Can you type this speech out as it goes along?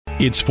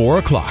It's 4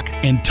 o'clock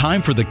and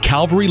time for the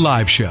Calvary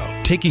Live Show,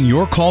 taking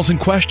your calls and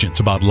questions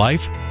about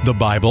life, the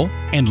Bible,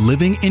 and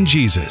living in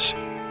Jesus.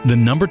 The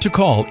number to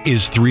call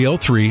is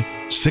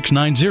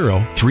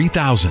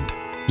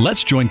 303-690-3000.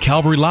 Let's join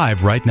Calvary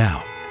Live right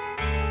now.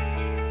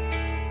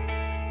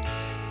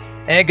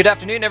 And good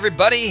afternoon,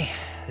 everybody.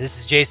 This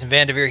is Jason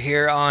Vanderveer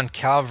here on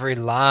Calvary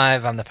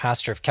Live. I'm the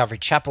pastor of Calvary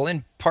Chapel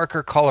in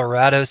Parker,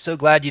 Colorado. So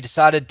glad you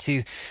decided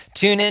to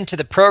tune in to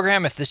the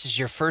program. If this is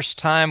your first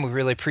time, we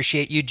really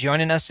appreciate you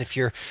joining us. If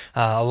you're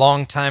a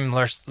long-time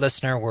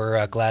listener,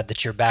 we're glad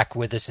that you're back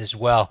with us as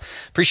well.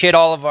 Appreciate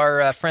all of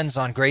our friends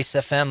on Grace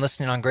FM,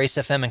 listening on Grace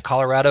FM in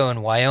Colorado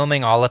and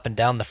Wyoming, all up and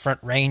down the Front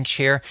Range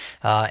here,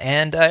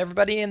 and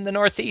everybody in the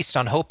Northeast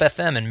on Hope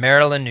FM in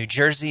Maryland, New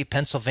Jersey,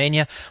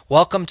 Pennsylvania.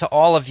 Welcome to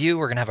all of you.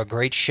 We're going to have a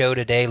great show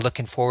today.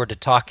 Looking forward to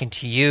talking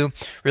to you.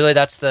 Really,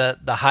 that's the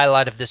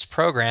highlight of this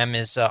program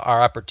is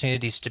our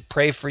opportunities to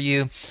pray for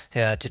you,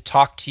 to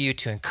talk to you,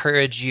 to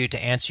encourage you,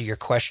 to answer your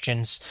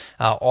questions,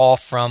 all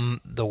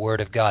from the Word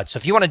of God. So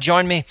if you want to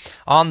join me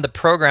on the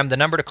program, the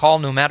number to call,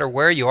 no matter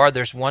where you are,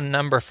 there's one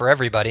number for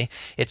everybody.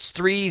 It's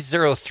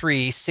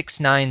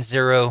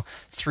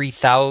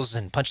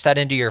 303-690-3000. Punch that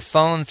into your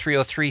phone,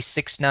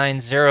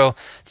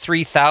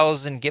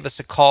 303-690-3000. Give us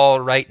a call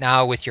right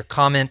now with your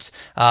comment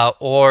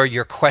or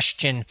your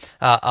question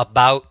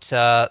about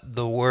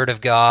the Word of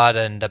God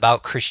and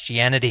about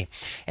Christianity.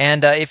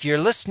 And if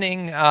you're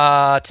listening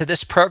to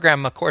this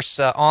program, of course,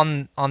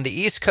 on the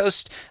East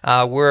Coast,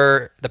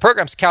 the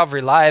program's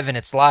Calvary Live, and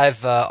it's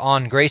live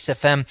on Grace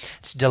FM.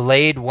 It's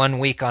delayed 1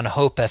 week on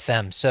Hope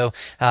FM. So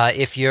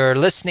if you're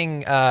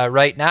listening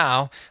right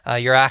now,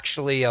 you're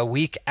actually a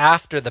week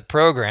after the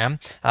program,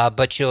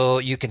 but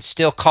you can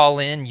still call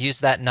in,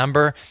 use that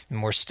number,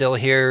 and we're still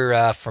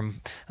here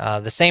from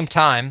the same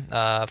time,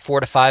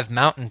 4 to 5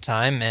 Mountain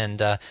Time,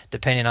 and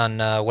depending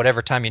on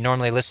whatever time you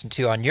normally listen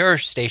to on your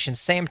station,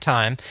 same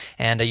time,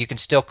 and you can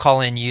still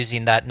call in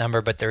using that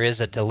number, but there is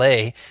a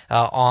delay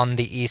on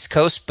the East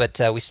Coast, but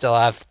we still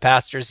have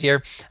pastors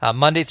here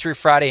Monday through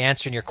Friday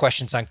answering your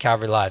questions on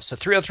Calvary Live. So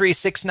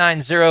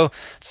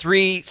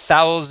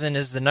 303-690-3000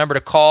 is the number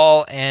to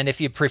call, and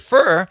if you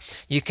prefer,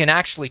 you can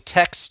actually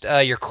text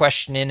your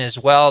question in as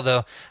well,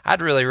 though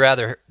I'd really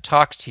rather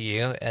talk to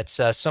you. It's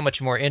so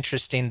much more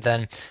interesting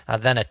than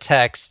a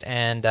text,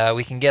 and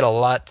we can get a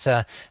lot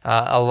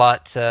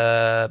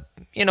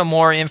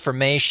more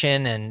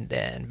information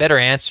and better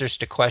answers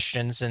to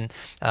questions, and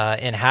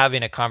in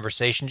having a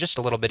conversation just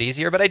a little bit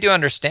easier. But I do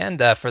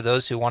understand for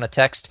those who want to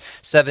text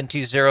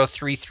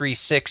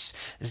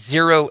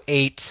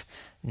 720-336-0897.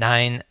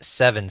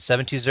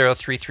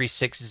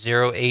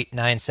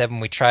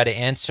 720-336-0897. We try to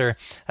answer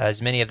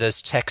as many of those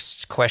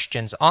text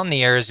questions on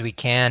the air as we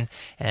can,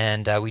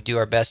 and we do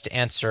our best to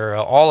answer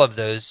all of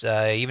those,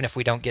 even if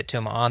we don't get to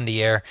them on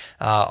the air,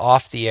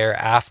 off the air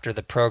after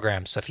the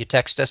program. So if you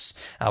text us,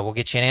 we'll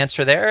get you an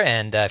answer there,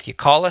 and if you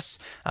call us,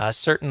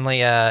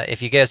 certainly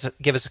if you guys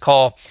give us a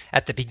call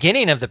at the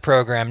beginning of the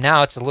program,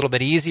 now it's a little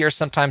bit easier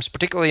sometimes,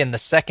 particularly in the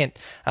second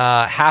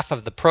half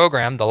of the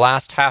program, the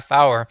last half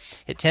hour,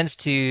 it tends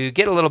to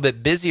get a little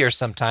bit busier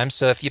sometimes.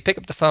 So if you pick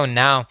up the phone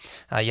now,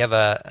 you have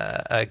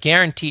a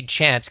guaranteed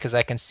chance, because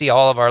I can see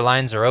all of our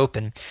lines are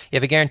open. You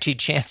have a guaranteed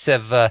chance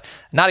of,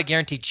 not a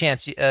guaranteed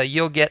chance,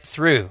 you'll get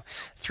through.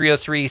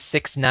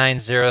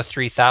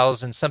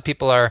 303-690-3000. Some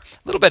people are a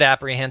little bit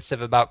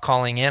apprehensive about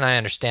calling in. I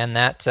understand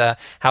that.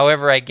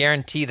 However, I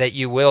guarantee that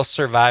you will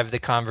survive the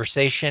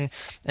conversation,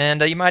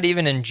 and you might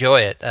even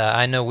enjoy it.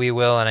 I know we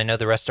will, and I know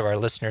the rest of our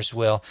listeners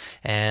will.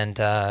 And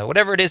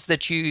whatever it is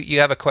that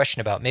you have a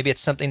question about, maybe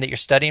it's something that you're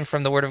studying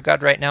from the Word of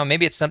God right now.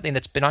 Maybe it's something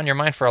that's been on your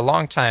mind for a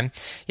long time.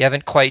 You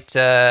haven't quite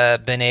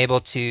been able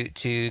to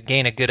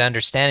gain a good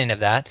understanding of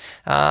that.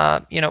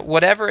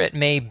 Whatever it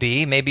may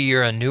be, maybe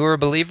you're a newer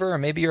believer, or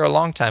maybe you're a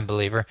long-time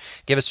believer,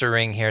 give us a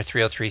ring here,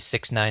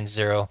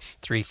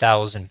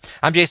 303-690-3000.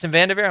 I'm Jason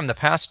Vanderveer. I'm the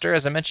pastor,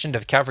 as I mentioned,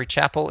 of Calvary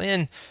Chapel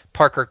in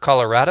Parker,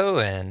 Colorado,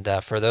 and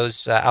for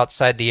those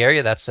outside the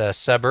area, that's a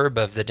suburb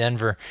of the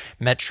Denver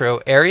metro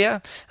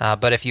area.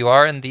 But if you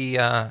are in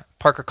the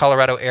Parker,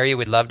 Colorado area,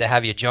 we'd love to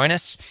have you join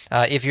us.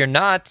 If you're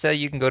not,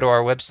 you can go to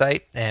our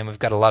website, and we've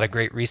got a lot of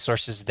great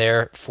resources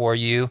there for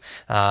you.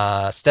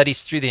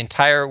 Studies through the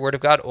entire Word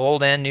of God,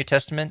 Old and New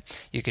Testament.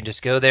 You can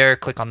just go there,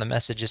 click on the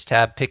Messages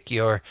tab, pick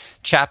your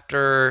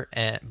chapter,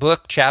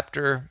 book,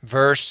 chapter,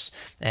 verse,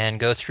 and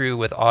go through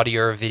with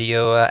audio or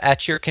video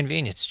at your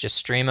convenience. Just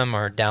stream them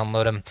or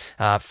download them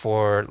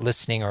for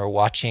listening or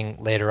watching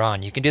later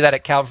on. You can do that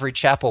at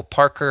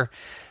CalvaryChapelParker.com.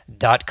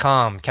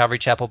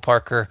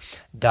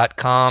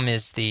 CalvaryChapelParker.com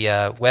is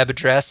the web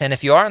address. And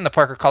if you are in the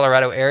Parker,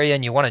 Colorado area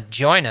and you want to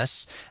join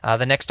us,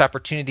 the next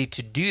opportunity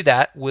to do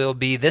that will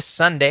be this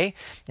Sunday.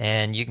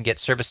 And you can get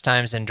service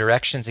times and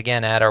directions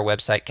again at our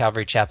website,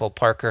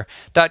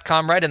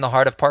 CalvaryChapelParker.com, right in the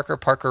heart of Parker,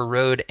 Parker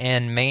Road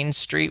and Main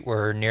Street.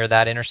 We're near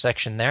that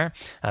intersection there.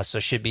 So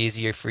it should be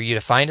easier for you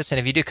to find us. And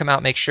if you do come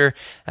out, make sure,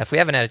 if we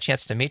haven't had a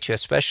chance to meet you,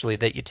 especially,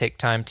 that you take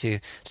time to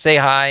say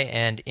hi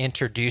and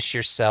introduce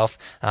yourself.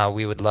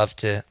 We would love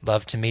to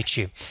love to meet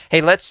you.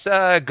 Hey, let's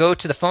go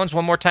to the phones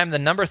one more time. The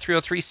number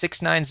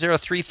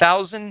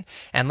 303-690-3000,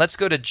 and let's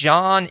go to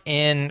John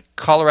in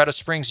Colorado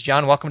Springs.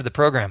 John, welcome to the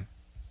program.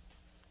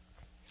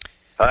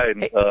 Hi,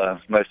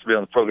 nice to be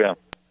on the program.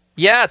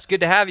 Yeah, it's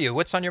good to have you.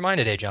 What's on your mind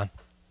today, John?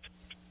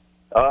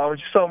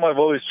 Just something I've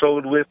always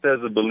struggled with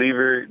as a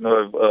believer.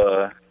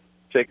 I've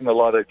taken a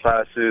lot of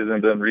classes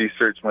and done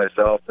research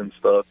myself and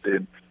stuff,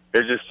 and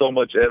there's just so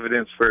much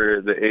evidence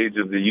for the age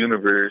of the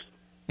universe,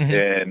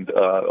 and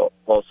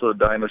also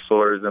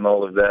dinosaurs and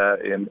all of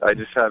that, and I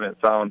just haven't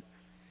found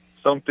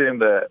something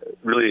that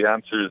really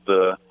answers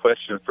the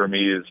question for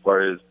me as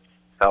far as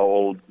how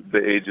old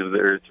the age of the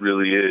Earth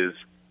really is.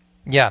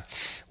 Yeah.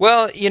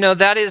 Well,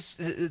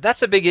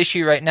 that's a big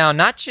issue right now.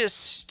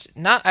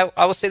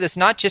 I will say this,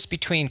 not just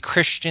between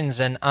Christians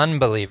and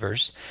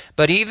unbelievers,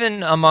 but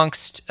even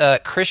amongst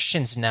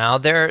Christians now,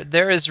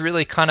 there is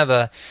really kind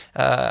of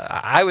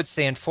I would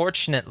say,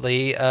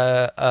 unfortunately,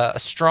 a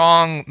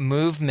strong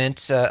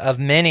movement of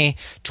many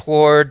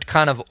toward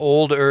kind of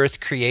old earth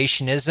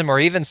creationism,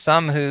 or even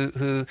some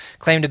who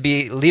claim to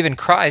believe in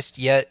Christ,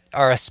 yet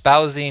are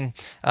espousing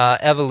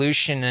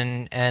evolution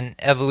and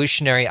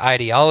evolutionary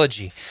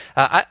ideology.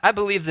 I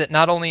believe that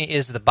not only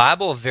is the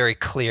Bible very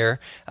clear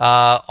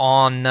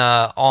on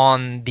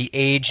the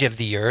age of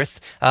the earth,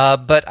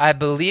 but I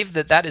believe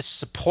that is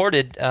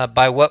supported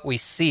by what we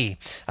see.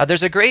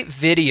 There's a great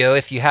video,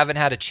 if you haven't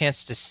had a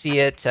chance to see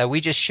it. We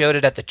just showed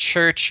it at the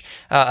church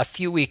a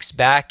few weeks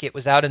back. It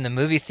was out in the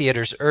movie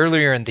theaters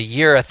earlier in the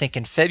year, I think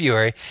in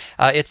February.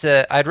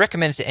 I'd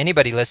recommend it to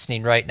anybody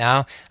listening right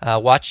now.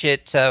 Watch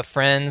it,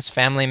 friends,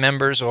 family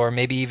members, or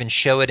maybe even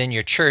show it in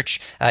your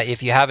church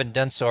if you haven't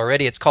done so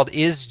already. It's called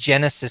Is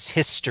Genesis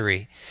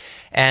History?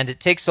 And it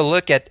takes a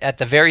look at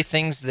the very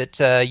things that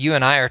you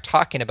and I are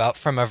talking about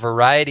from a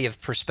variety of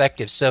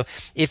perspectives. So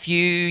if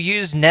you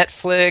use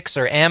Netflix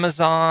or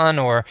Amazon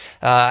or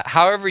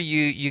however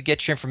you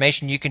get your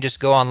information, you can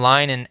just go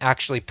online and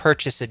actually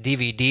purchase a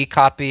DVD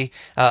copy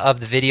of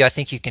the video. I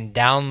think you can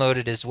download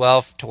it as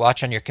well to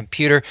watch on your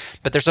computer.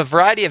 But there's a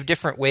variety of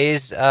different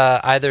ways,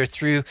 either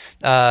through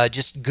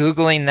just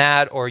Googling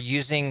that or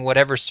using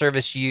whatever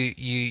service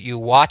you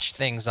watch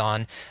things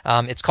on.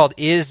 It's called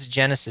Is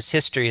Genesis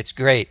History. It's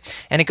great.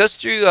 And it goes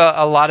through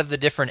a lot of the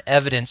different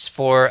evidence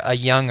for a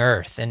young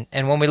earth.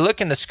 And when we look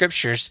in the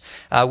scriptures,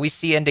 we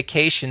see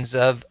indications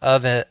of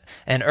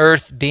an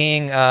earth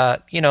being,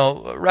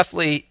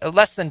 roughly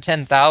less than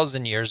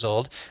 10,000 years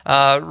old,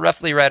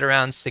 roughly right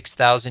around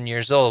 6,000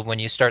 years old when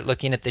you start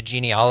looking at the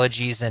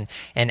genealogies and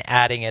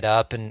adding it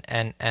up and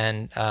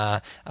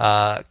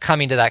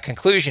coming to that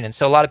conclusion. And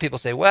so a lot of people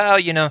say, well,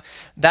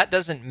 that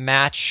doesn't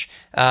match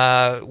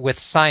with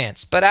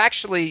science. But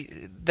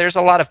actually, there's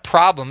a lot of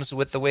problems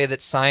with the way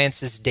that science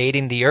is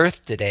dating the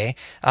Earth today,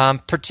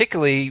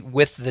 particularly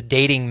with the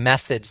dating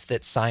methods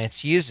that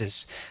science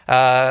uses.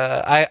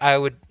 I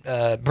would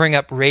bring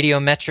up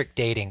radiometric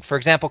dating. For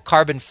example,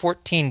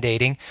 carbon-14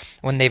 dating,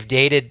 when they've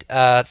dated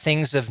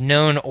things of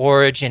known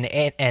origin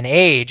and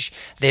age,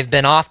 they've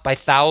been off by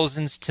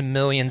thousands to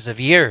millions of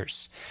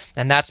years.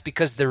 And that's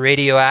because the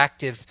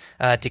radioactive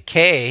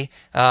decay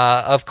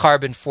of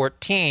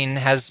carbon-14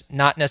 has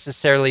not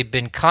necessarily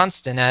been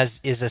constant as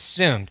is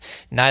assumed.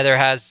 Neither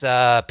has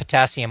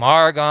potassium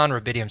argon,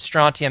 rubidium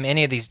strontium,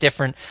 any of these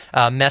different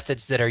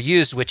methods that are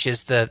used, which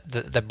is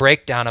the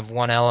breakdown of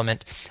one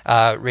element,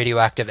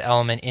 radioactive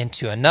element,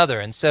 into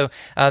another. And so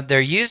they're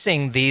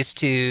using these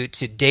to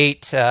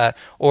date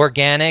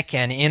organic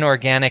and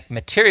inorganic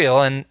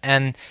material,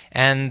 and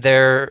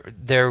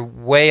they're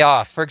way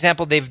off. For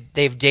example,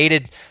 they've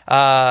dated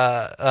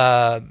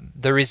the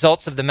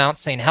results of the Mount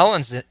St.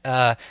 Helens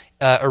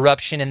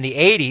eruption in the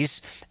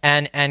 80s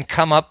and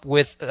come up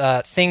with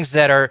things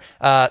that are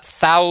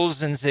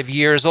thousands of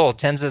years old,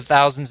 tens of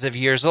thousands of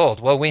years old.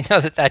 Well, we know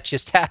that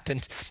just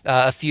happened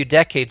a few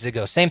decades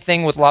ago. Same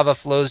thing with lava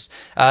flows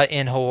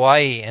in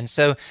Hawaii. And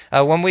so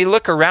when we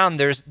look around,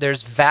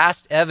 there's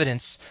vast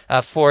evidence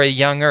for a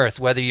young Earth,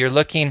 whether you're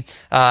looking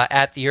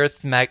at the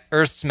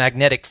Earth's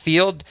magnetic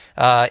field,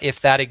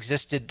 if that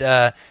existed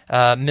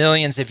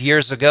millions of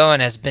years ago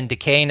and has been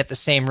decaying at the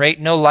same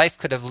rate, no life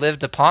could have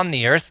lived upon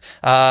the Earth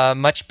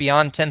much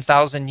beyond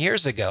 10,000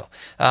 years ago.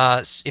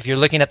 If you're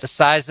looking at the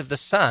size of the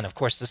sun, of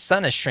course, the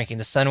sun is shrinking.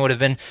 The sun would have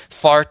been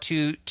far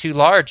too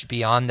large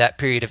beyond that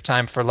period of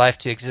time for life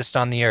to exist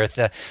on the Earth.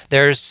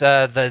 There's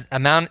the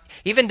amount,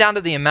 even down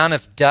to the amount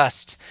of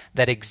dust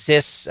that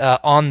exists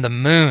on the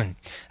moon.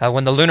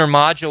 When the lunar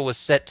module was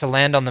set to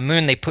land on the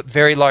moon, they put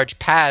very large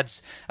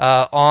pads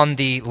on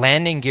the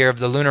landing gear of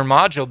the lunar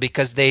module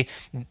because they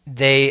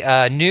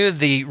knew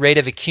the rate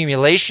of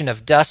accumulation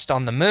of dust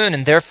on the moon,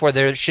 and therefore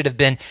there should have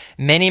been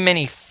many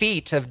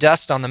feet of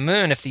dust on the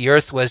moon if the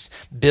Earth was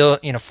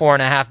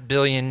 4.5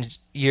 billion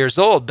years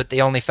old, but they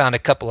only found a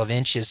couple of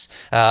inches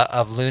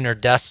of lunar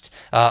dust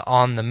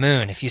on the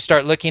moon. If you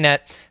start looking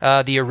at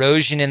the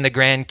erosion in the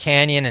Grand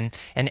Canyon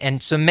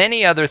and so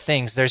many other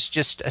things, there's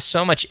just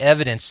so much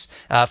evidence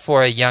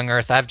for a young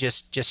Earth. I've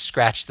just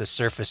scratched the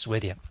surface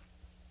with you.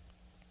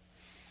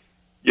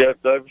 Yes,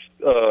 I've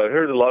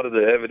heard a lot of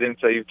the evidence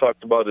that you've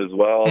talked about as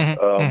well.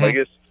 I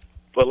guess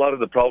a lot of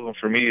the problem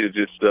for me is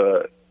just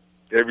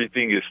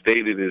everything is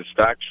stated is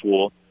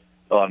factual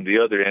on the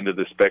other end of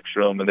the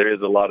spectrum, and there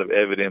is a lot of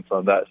evidence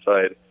on that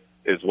side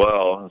as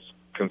well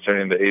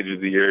concerning the age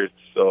of the earth.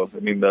 So, I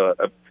mean,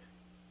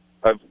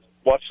 I've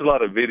watched a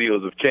lot of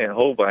videos of Kent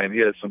Hovind.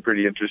 He has some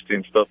pretty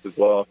interesting stuff as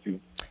well, if you've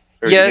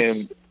heard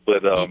him.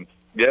 But,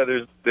 yeah,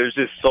 there's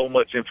just so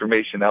much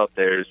information out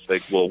there. It's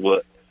like, well,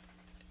 what?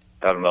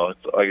 I don't know.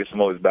 I guess I'm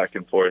always back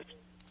and forth.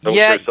 I wish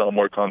there's something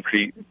more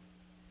concrete.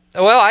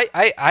 Well,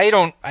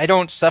 I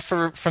don't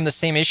suffer from the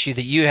same issue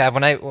that you have.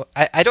 When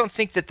I don't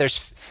think that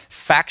there's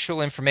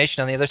factual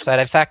information on the other side.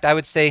 In fact, I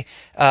would say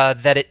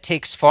that it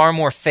takes far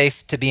more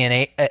faith to be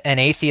an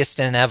atheist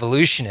and an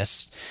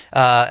evolutionist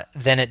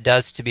than it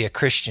does to be a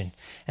Christian.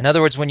 In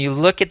other words, when you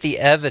look at the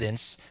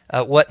evidence,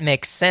 what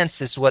makes sense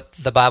is what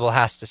the Bible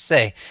has to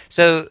say.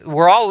 So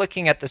we're all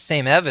looking at the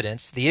same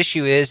evidence. The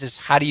issue is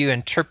how do you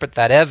interpret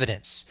that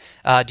evidence?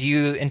 Do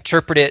you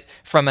interpret it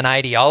from an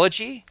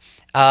ideology?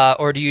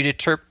 Or do you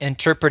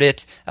interpret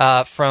it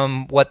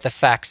from what the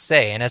facts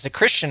say? And as a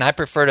Christian, I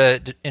prefer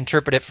to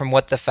interpret it from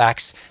what the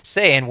facts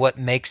say and what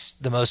makes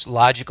the most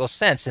logical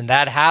sense. And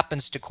that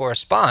happens to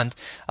correspond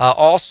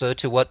also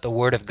to what the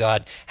Word of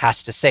God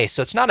has to say.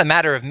 So it's not a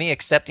matter of me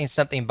accepting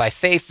something by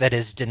faith that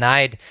is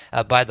denied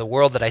by the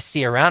world that I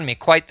see around me.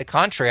 Quite the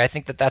contrary. I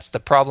think that that's the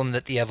problem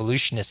that the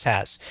evolutionist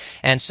has.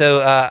 And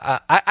so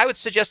I would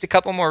suggest a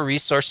couple more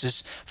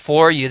resources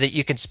for you that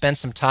you can spend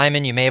some time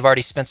in. You may have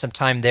already spent some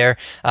time there.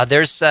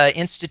 There's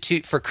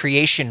Institute for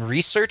Creation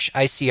Research,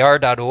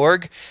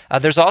 ICR.org.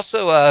 There's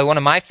also one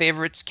of my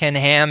favorites, Ken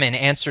Ham, and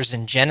Answers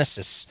in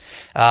Genesis.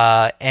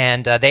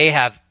 And they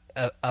have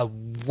a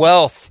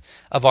wealth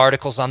of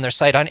articles on their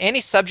site on any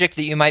subject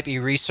that you might be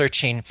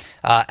researching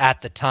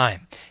at the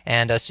time.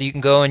 And so you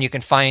can go and you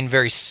can find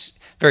very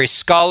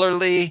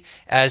scholarly,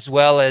 as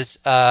well as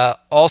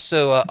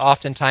also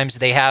oftentimes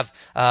they have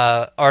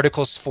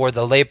articles for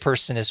the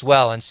layperson as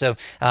well. And so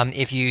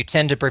if you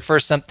tend to prefer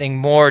something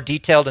more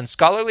detailed and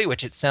scholarly,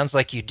 which it sounds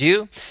like you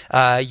do,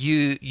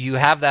 you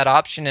have that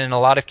option. In a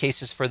lot of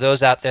cases, for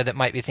those out there that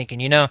might be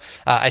thinking,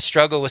 I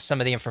struggle with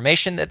some of the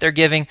information that they're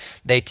giving,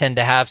 they tend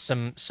to have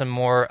some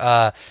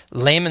more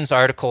layman's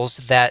articles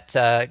that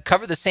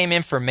cover the same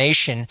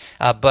information,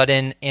 but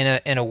in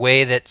a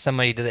way that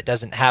somebody that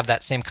doesn't have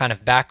that same kind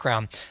of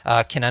background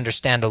can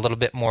understand a little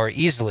bit more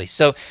easily.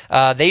 So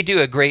they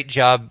do a great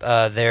job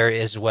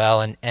there as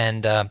well,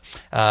 and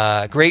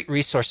great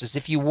resources.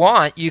 If you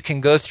want, you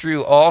can go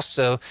through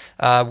also.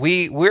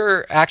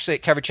 We're actually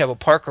at Calvary Chapel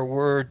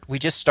Parker. We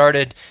just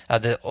started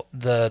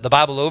the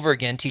Bible over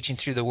again, teaching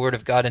through the Word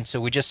of God, and so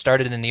we just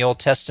started in the Old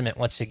Testament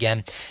once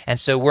again, and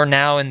so we're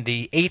now in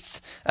the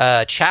 8th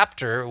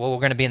chapter. Well, we're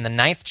going to be in the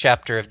 9th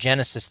chapter of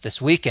Genesis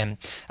this weekend,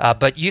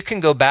 but you can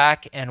go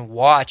back and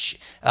watch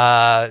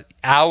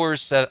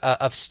hours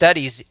of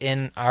studies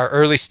in our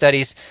early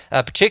studies,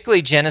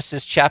 particularly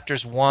Genesis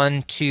chapters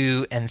 1,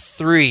 2, and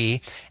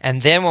 3,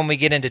 and then when we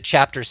get into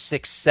chapters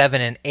 6,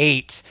 7, and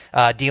 8,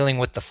 dealing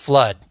with the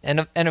flood.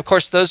 And of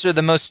course, those are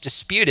the most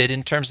disputed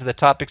in terms of the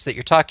topics that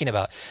you're talking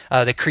about.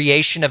 The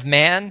creation of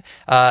man,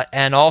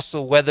 and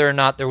also whether or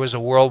not there was a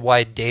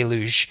worldwide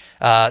deluge,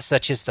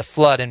 such as the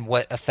flood, and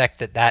what effect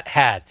that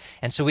had.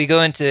 And so we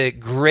go into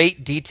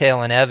great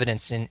detail and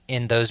evidence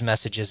in those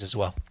messages as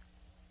well.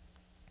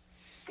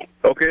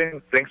 Okay,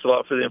 thanks a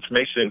lot for the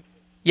information.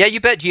 Yeah,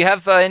 you bet. Do you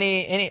have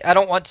any? I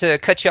don't want to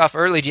cut you off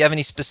early. Do you have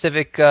any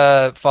specific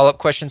follow-up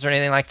questions or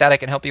anything like that I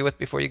can help you with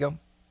before you go?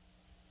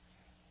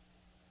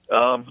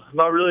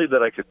 Not really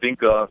that I could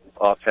think of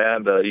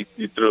offhand.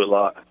 You threw a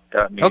lot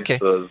at me, okay.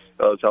 So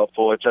that was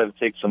helpful. I tried to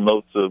take some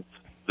notes of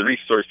the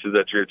resources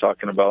that you're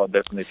talking about.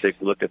 Definitely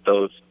take a look at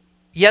those.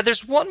 Yeah,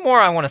 there's one more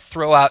I want to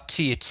throw out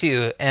to you,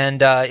 too,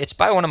 and it's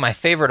by one of my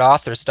favorite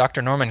authors,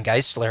 Dr. Norman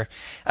Geisler.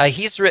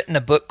 He's written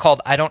a book called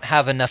I Don't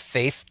Have Enough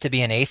Faith to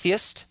Be an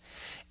Atheist,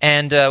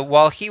 and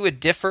while he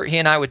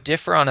and I would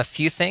differ on a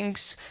few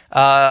things,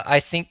 I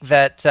think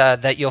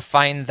that you'll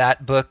find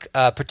that book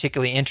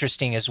particularly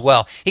interesting as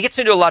well. He gets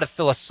into a lot of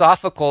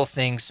philosophical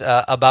things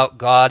about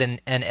God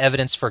and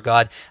evidence for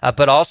God,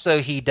 but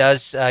also he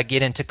does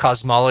get into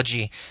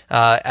cosmology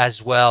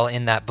as well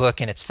in that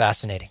book, and it's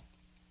fascinating.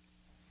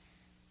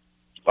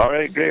 All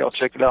right, great. I'll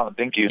check it out.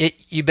 Thank you.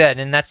 You bet.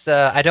 And that's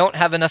I Don't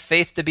Have Enough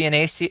Faith to Be an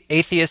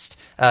Atheist,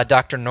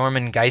 Dr.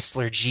 Norman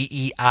Geisler,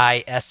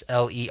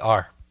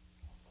 Geisler.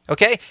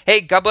 Okay.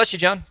 Hey, God bless you,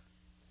 John.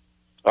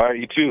 All right,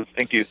 you too.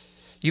 Thank you.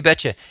 You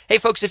betcha. Hey,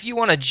 folks, if you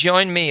want to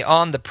join me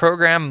on the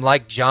program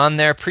like John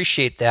there,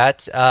 appreciate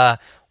that.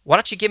 why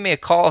don't you give me a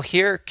call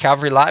here,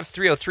 Calvary Live,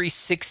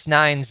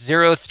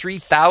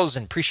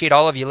 303-690-3000. Appreciate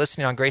all of you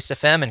listening on Grace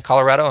FM in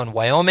Colorado and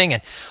Wyoming,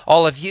 and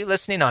all of you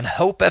listening on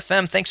Hope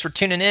FM. Thanks for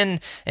tuning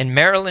in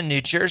Maryland, New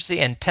Jersey,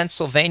 and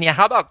Pennsylvania.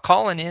 How about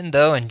calling in,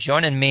 though, and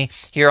joining me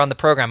here on the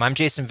program? I'm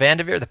Jason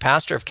Vanderveer, the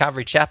pastor of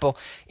Calvary Chapel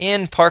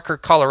in Parker,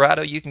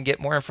 Colorado. You can get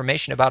more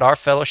information about our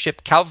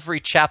fellowship,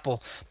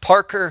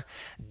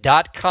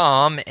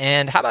 calvarychapelparker.com.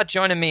 And how about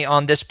joining me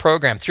on this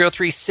program,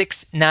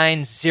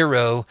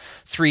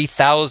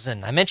 303-690-3000.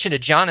 I mentioned to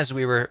John as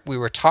we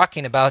were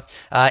talking about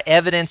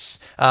evidence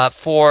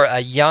for a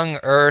young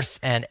earth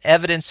and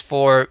evidence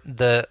for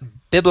the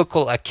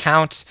biblical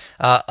account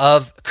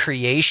of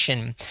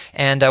creation.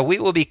 And we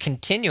will be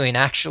continuing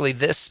actually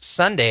this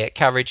Sunday at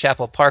Calvary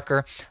Chapel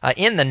Parker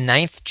in the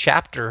 9th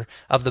chapter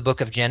of the book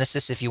of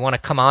Genesis. If you want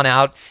to come on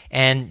out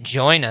and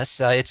join us,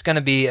 it's going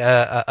to be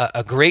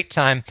a great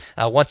time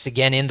once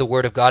again in the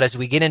Word of God as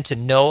we get into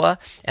Noah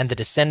and the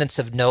descendants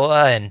of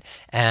Noah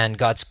and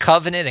God's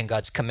covenant and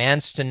God's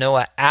commands to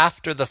Noah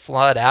after the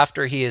flood,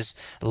 after he has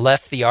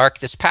left the ark.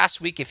 This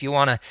past week, if you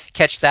want to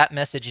catch that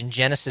message in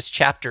Genesis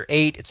chapter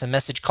 8, it's a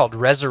message called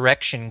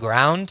Resurrection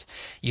Ground.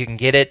 You can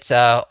get it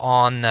at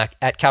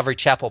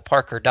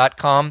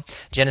calvarychapelparker.com.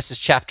 Genesis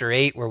chapter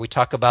 8, where we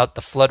talk about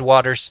the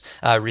floodwaters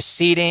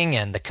receding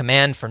and the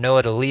command for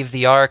Noah to leave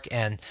the ark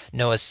and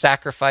Noah's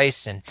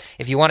sacrifice. And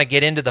if you want to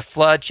get into the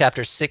flood,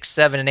 chapters 6,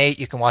 7, and 8,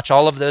 you can watch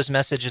all of those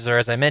messages, or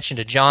as I mentioned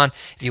to John,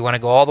 if you want to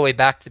go all the way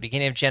back to the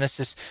beginning of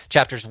Genesis,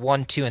 chapters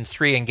 1, 2, and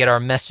 3, and get our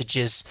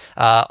messages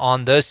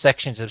on those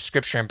sections of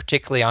Scripture, and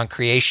particularly on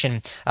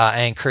creation,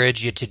 I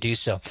encourage you to do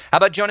so. How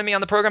about joining me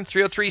on the program,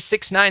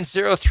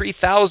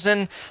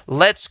 303-690-3000.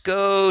 Let's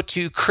go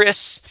to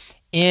Chris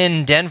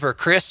in Denver.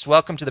 Chris,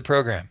 welcome to the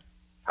program.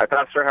 Hi,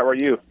 Pastor. How are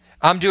you?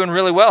 I'm doing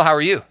really well. How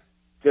are you?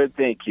 Good,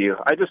 thank you.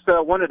 I just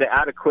wanted to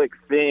add a quick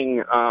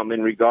thing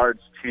in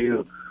regards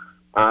to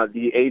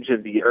the age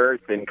of the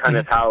earth and kind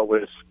of how it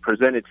was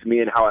presented to me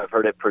and how I've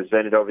heard it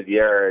presented over the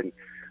air, and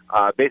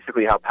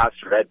basically how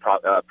Pastor Ed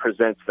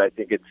presents it. I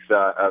think it's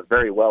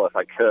very well, if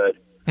I could.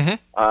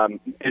 Mm-hmm.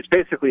 It's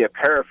basically a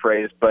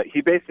paraphrase, but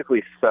he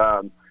basically,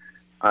 I'm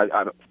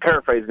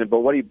paraphrasing it, but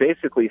what he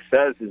basically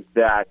says is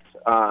that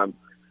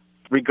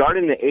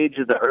regarding the age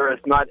of the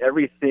earth, not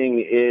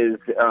everything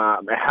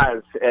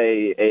has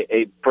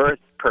a birth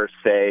per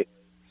se.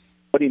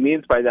 What he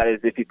means by that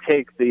is if you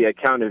take the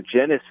account of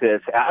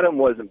Genesis, Adam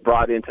wasn't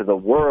brought into the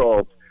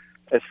world,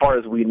 as far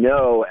as we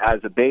know,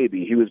 as a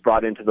baby. He was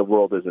brought into the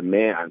world as a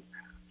man.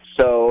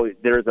 So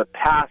there's a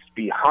past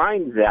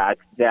behind that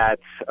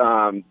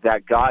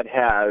God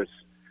has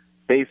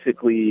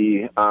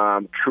basically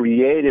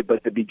created,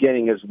 but the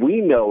beginning as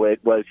we know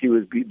it was he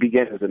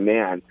began as a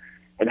man.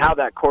 And how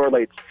that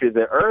correlates to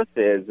the earth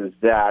is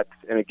that,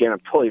 and again,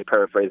 I'm totally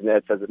paraphrasing,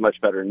 Ed says it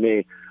much better than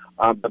me,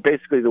 but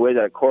basically the way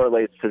that it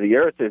correlates to the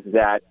earth is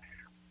that,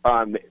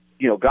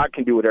 God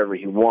can do whatever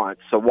he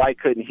wants. So why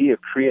couldn't he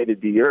have created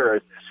the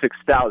earth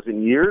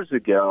 6,000 years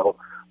ago,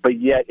 but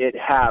yet it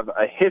have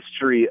a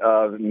history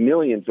of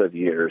millions of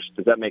years?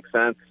 Does that make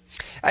sense?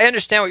 I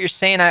understand what you're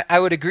saying. I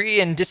would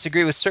agree and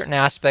disagree with certain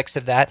aspects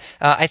of that.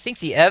 I think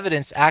the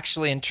evidence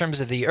actually in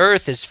terms of the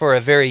earth is for a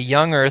very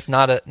young earth,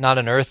 not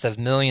an earth of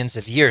millions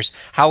of years.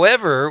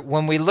 However,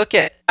 when we look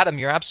at Adam,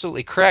 you're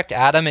absolutely correct.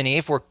 Adam and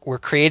Eve were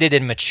created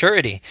in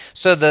maturity.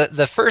 So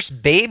the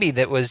first baby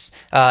that was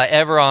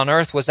ever on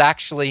earth was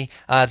actually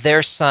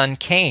their son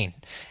Cain.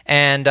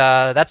 And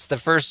that's the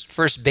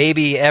first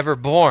baby ever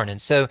born. And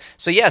so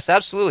yes,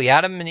 absolutely.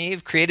 Adam and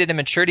Eve created in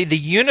maturity. The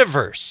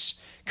universe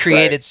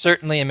created right.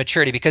 Certainly in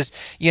maturity, because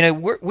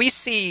we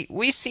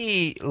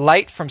see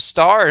light from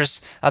stars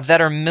that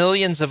are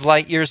millions of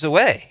light years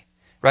away.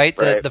 Right?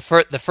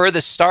 The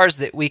furthest stars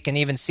that we can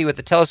even see with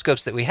the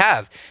telescopes that we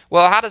have.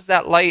 Well, how does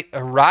that light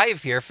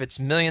arrive here if it's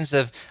millions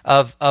of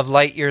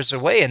light years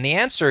away? And the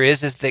answer is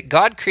that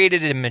God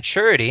created it in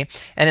maturity,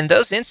 and in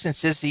those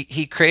instances,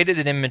 He created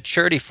it in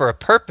maturity for a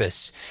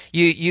purpose.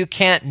 You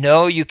can't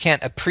know, you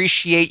can't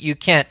appreciate, you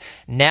can't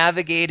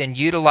navigate and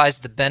utilize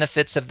the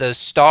benefits of those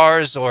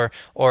stars or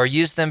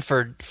use them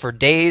for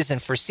days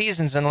and for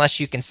seasons unless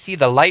you can see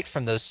the light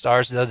from those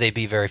stars, though they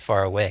be very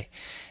far away.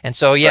 And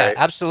so, yeah, right.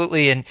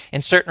 Absolutely. In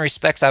certain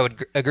respects, I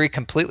would agree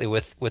completely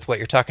with what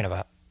you're talking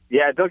about.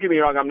 Yeah, don't get me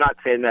wrong. I'm not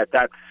saying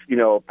that's,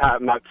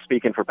 I'm not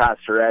speaking for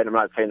Pastor Ed. I'm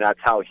not saying that's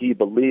how he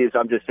believes.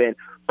 I'm just saying,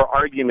 for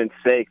argument's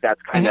sake,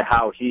 that's kind of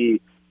how he,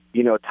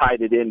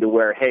 tied it into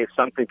where, hey,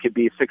 something could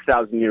be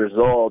 6,000 years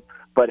old,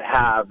 but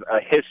have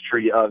a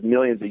history of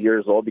millions of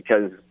years old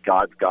because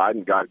God's God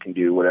and God can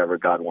do whatever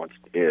God wants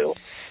to do.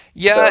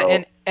 Yeah,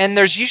 so, and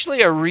there's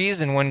usually a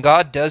reason when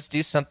God does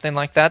do something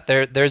like that.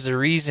 There's a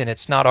reason.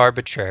 It's not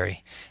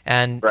arbitrary,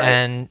 and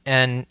right.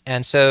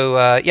 and so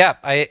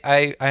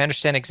I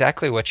understand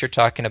exactly what you're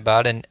talking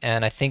about, and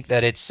I think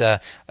that it's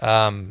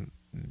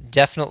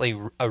definitely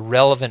a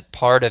relevant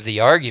part of the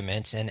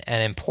argument and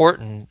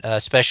important,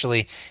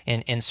 especially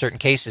in certain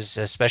cases,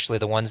 especially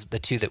the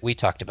two that we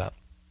talked about.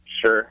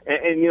 Sure.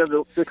 And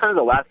the kind of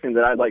the last thing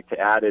that I'd like to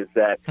add is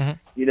that,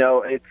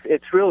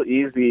 it's real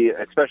easy,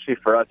 especially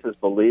for us as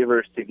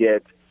believers, to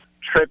get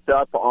tripped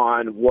up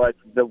on what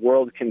the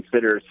world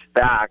considers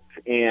fact.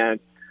 And,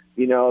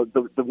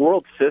 the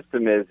world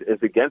system is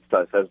against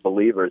us as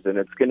believers, and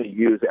it's going to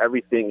use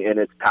everything in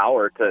its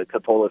power to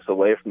pull us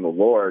away from the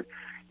Lord.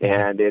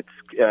 And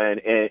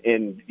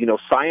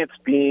science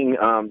being,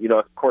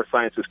 of course,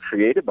 science was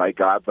created by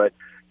God, but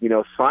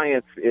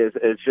science is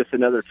just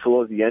another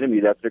tool of the enemy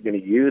that they're going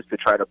to use to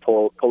try to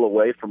pull us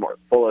away from our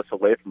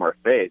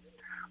faith.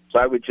 So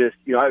I would just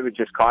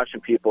caution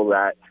people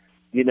that,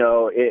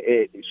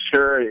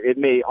 it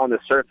may on the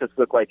surface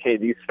look like, hey,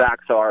 these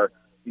facts are,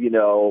 they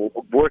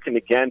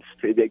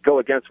go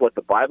against what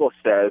the Bible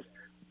says,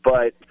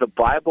 but the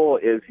Bible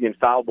is the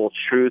infallible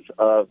truth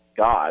of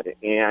God,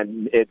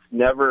 and it's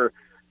never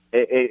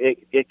been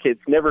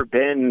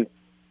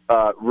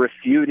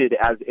refuted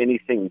as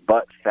anything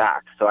but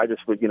fact. So I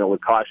just would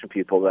caution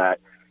people that,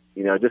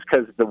 just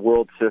because the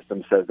world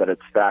system says that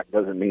it's fact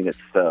doesn't mean it's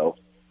so.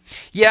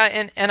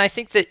 Yeah, and I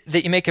think that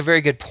you make a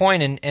very good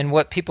point, and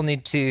what people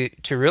need to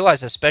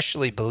realize,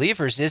 especially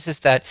believers,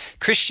 is that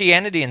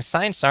Christianity and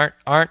science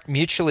aren't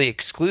mutually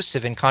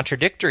exclusive and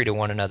contradictory to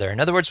one another. In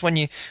other words, when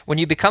you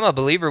become a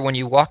believer, when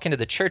you walk into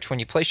the church, when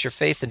you place your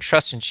faith and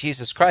trust in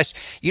Jesus Christ,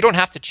 you don't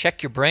have to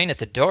check your brain at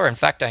the door. In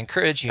fact, I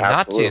encourage you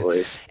Absolutely.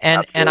 not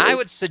to. And I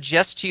would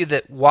suggest to you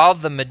that while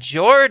the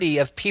majority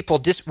of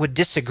people would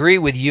disagree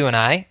with you and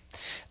I,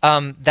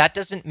 that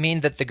doesn't mean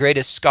that the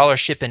greatest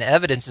scholarship and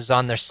evidence is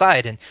on their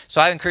side. And so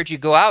I encourage you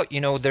to go out.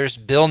 There's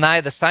Bill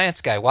Nye the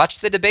Science Guy. Watch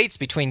the debates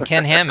between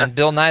Ken Ham and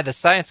Bill Nye the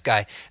Science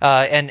Guy,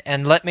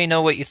 and let me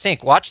know what you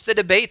think. Watch the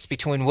debates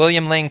between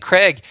William Lane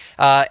Craig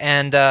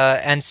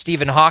and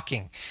Stephen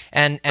Hawking,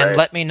 and Right.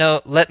 let me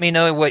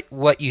know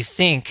what you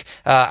think.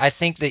 I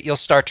think that you'll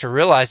start to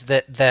realize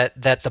that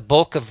the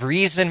bulk of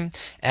reason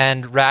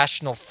and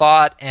rational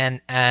thought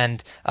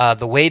and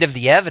the weight of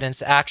the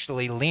evidence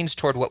actually leans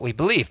toward what we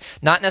believe.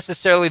 Not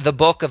necessarily the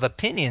bulk of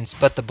opinions,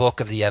 but the bulk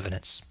of the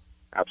evidence.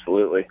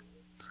 Absolutely.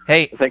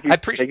 Hey, Thank you.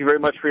 Thank you very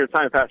much for your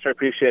time, Pastor. I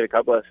appreciate it.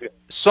 God bless you.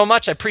 So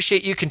much. I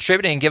appreciate you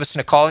contributing and give us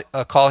a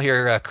call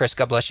here, Chris.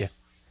 God bless you.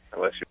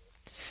 God bless you.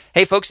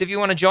 Hey, folks, if you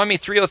want to join me,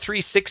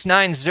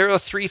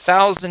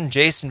 303-690-3000.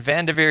 Jason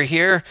Vandeveer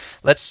here.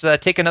 Let's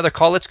take another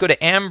call. Let's go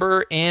to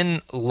Amber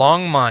in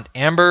Longmont.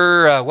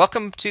 Amber,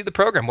 welcome to the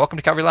program. Welcome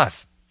to Calvary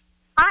Live.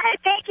 Hi,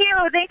 thank you.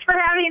 Thanks for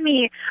having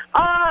me.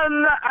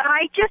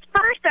 I just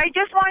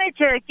wanted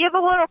to give a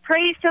little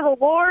praise to the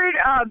Lord.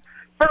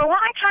 For a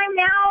long time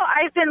now,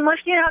 I've been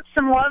lifting up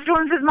some loved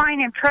ones of mine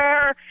in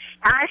prayer,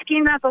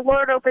 asking that the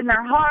Lord open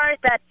their heart,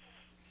 that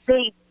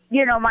they,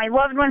 my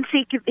loved ones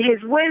seek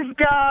His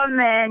wisdom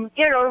and,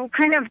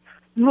 kind of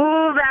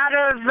move out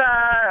of,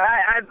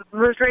 I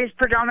was raised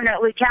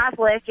predominantly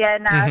Catholic,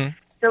 and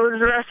so was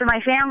the rest of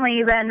my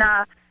family. Then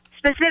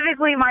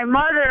specifically my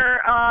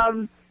mother,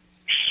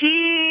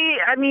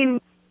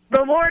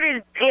 the Lord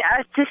is,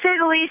 to say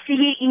the least,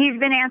 He's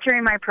been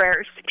answering my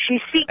prayers.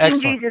 She's seeking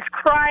Excellent. Jesus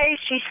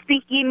Christ. She's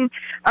seeking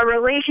a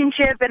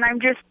relationship, and I'm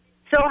just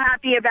so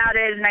happy about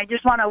it, and I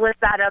just want to lift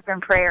that up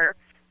in prayer.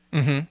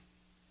 Mm-hmm.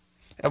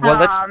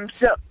 Well, I'm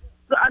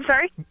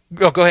sorry?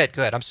 Oh, go ahead.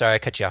 I'm sorry, I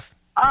cut you off.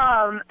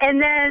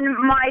 And then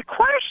my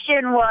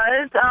question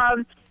was,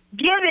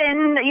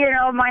 given,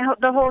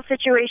 the whole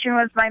situation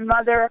with my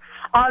mother,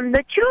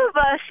 the two of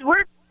us,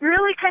 we're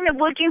really kind of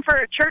looking for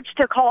a church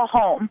to call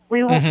home.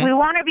 We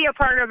want to be a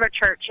part of a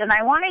church, and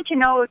I wanted to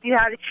know if you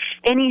had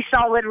any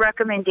solid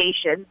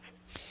recommendations.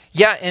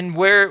 Yeah, and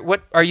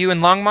what are you in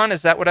Longmont?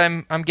 Is that what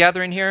I'm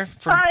gathering here?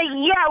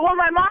 Yeah, well,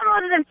 my mom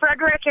lives in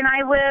Frederick, and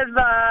I live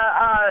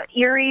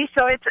Erie,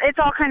 so it's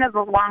all kind of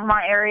the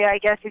Longmont area, I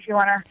guess, if you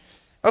want to.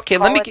 Okay,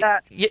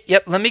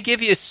 let me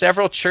give you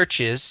several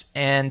churches,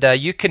 and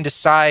you can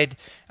decide,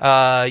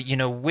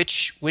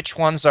 which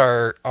ones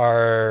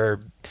are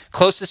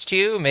closest to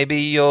you. Maybe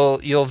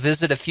you'll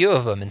visit a few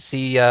of them and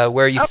see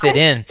where you fit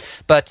in.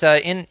 But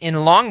in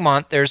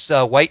Longmont, there's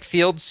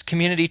Whitefields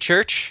Community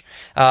Church,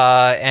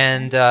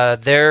 and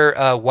they're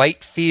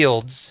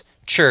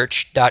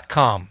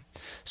whitefieldschurch.com.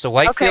 So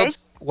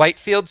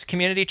Whitefields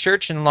Community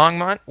Church in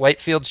Longmont,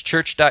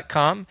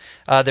 whitefieldschurch.com.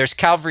 There's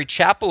Calvary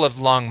Chapel of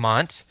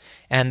Longmont,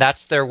 and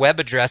that's their web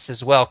address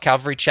as well,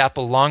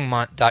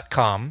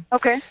 calvarychapellongmont.com.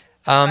 Okay.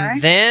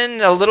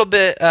 Then a little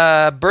bit,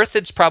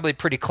 Berthoud's probably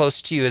pretty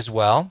close to you as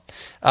well.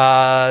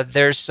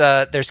 There's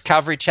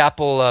Calvary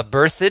Chapel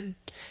Berthoud,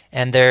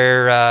 and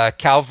they're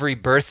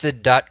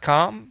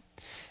calvaryberthoud.com.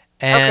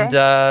 And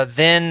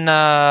then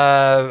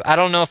I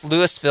don't know if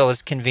Louisville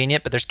is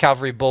convenient, but there's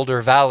Calvary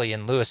Boulder Valley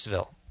in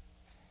Louisville.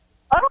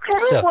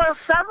 Okay, well,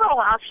 several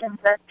options.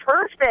 That's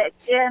perfect.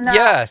 And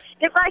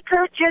if I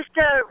could just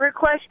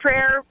request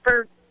prayer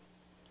for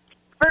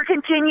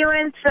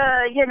continuance,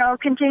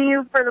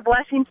 continue for the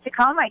blessings to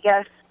come, I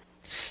guess.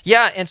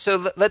 Yeah, and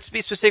so let's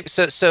be specific.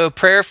 So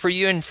prayer for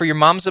you, and for your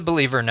mom's a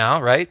believer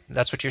now, right?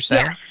 That's what you're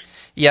saying? Yes.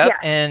 Yep,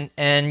 yes.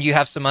 And you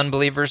have some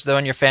unbelievers, though,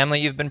 in your family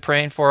you've been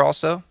praying for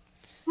also?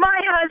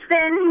 My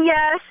husband,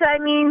 yes.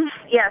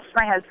 Yes,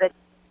 my husband.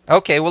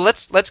 Okay, well,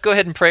 let's go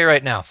ahead and pray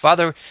right now.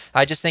 Father,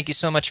 I just thank you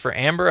so much for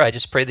Amber. I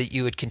just pray that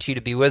you would continue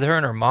to be with her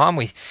and her mom.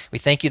 We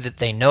thank you that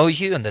they know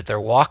you and that they're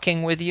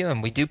walking with you,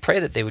 and we do pray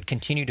that they would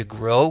continue to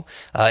grow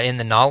in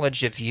the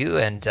knowledge of you,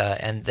 and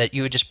that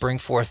you would just bring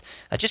forth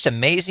just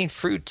amazing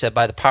fruit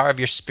by the power of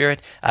your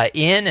Spirit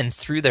in and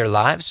through their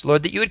lives.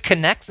 Lord, that you would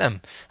connect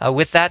them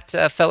with that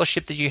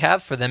fellowship that you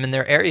have for them in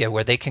their area,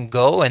 where they can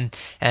go and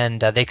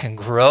they can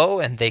grow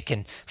and they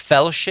can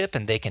fellowship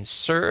and they can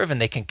serve and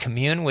they can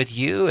commune with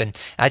you. And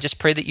I just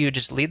pray that you would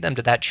just lead them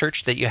to that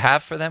church that you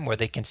have for them, where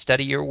they can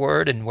study your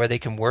word and where they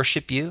can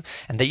worship you,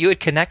 and that you would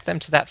connect them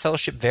to that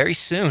fellowship very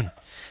soon.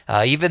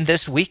 Even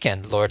this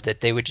weekend, Lord,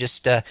 that they would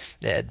just that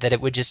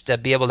it would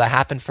just be able to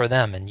happen for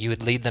them, and you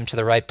would lead them to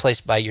the right place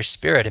by your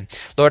Spirit. And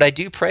Lord, I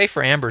do pray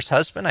for Amber's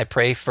husband. I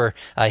pray for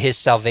his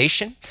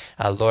salvation.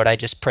 Lord, I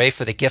just pray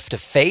for the gift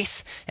of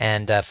faith,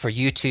 and for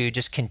you to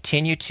just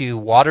continue to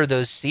water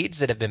those seeds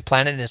that have been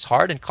planted in his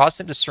heart and cause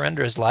him to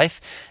surrender his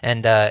life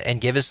and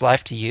give his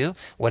life to you.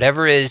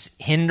 Whatever is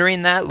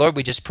hindering that, Lord,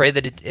 we just pray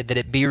that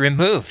it be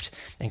removed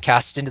and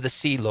cast into the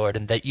sea, Lord,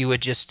 and that you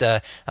would just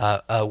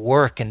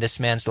work in this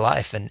man's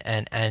life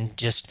and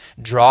just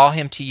draw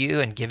him to you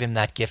and give him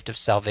that gift of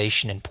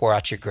salvation and pour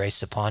out your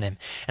grace upon him.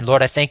 And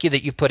Lord, I thank you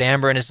that you've put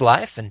Amber in his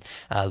life, and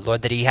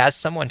Lord, that he has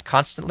someone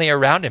constantly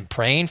around him,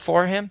 praying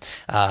for him,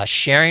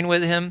 sharing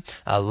with him,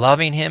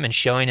 loving him, and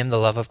showing him the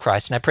love of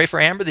Christ. And I pray for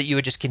Amber that you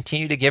would just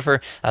continue to give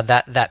her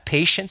that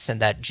patience and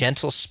that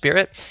gentle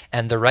spirit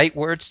and the right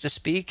words to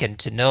speak, and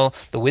to know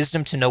the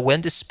wisdom to know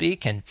when to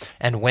speak and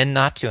when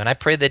not to. And I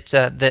pray that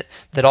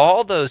that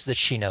all those that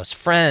she knows,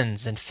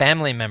 friends and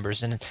family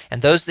members, and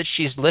those that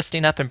she's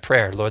lifting up in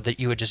prayer, Lord, that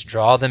you would just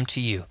draw them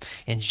to you.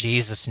 In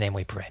Jesus' name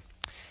we pray.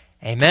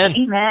 Amen.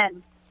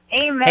 Amen.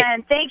 Amen. Hey,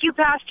 thank you,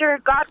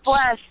 Pastor. God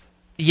bless.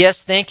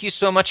 Yes, thank you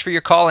so much for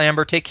your call,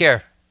 Amber. Take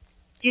care.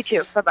 You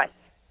too. Bye-bye.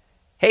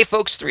 Hey,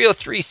 folks,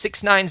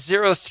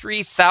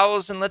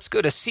 303-690-3000. Let's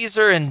go to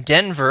Caesar in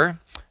Denver.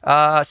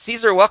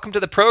 Caesar, welcome to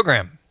the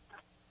program.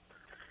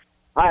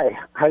 Hi,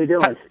 how you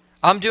doing?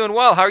 I'm doing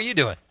well. How are you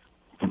doing?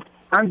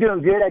 I'm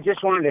doing good. I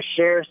just wanted to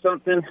share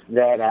something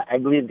that I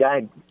believe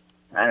God,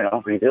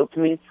 revealed to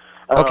me.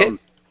 Okay.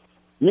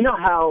 You know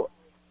how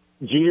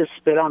Jesus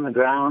spit on the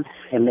ground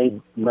and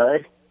made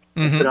mud,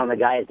 and spit on the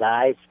guy's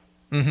eyes,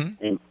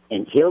 and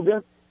healed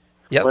him?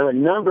 Yep. Well,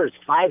 in Numbers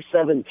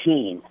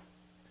 5:17,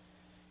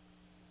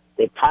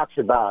 it talks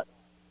about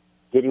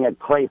getting a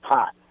clay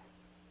pot,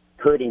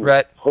 putting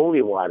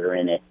holy water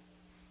in it,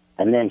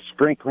 and then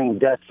sprinkling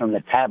dust from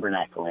the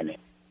tabernacle in it,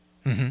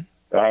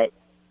 right,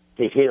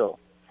 to heal.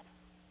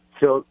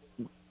 So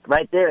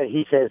right there,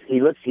 he says,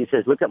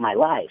 look at my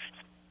life,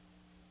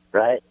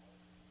 right?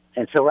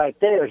 And so right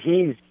there,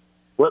 he's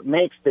what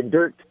makes the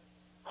dirt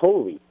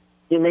holy.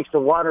 He makes the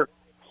water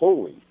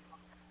holy.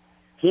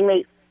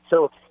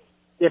 So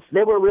if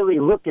they were really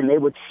looking, they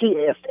would see,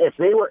 if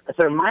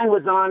their mind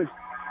was on,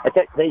 if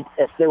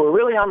they were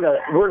really on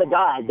the Word of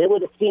God, they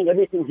would have seen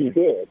everything he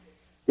did.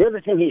 The other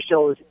thing he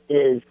shows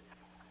is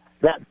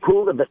that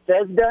pool of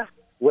Bethesda,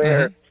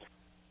 where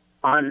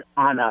on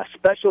a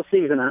special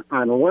season,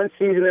 on one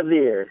season of the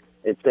year,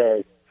 it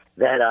says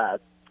that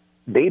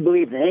they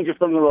believe the angel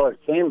from the Lord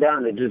came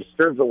down to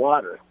disturb the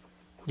water.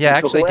 Yeah, and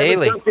actually, so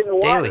daily.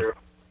 Daily.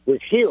 Was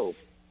healed,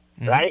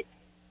 right?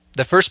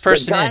 The first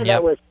person in,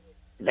 that was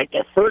like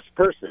the first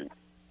person.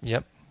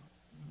 Yep.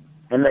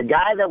 And the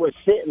guy that was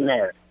sitting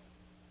there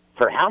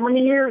for how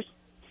many years?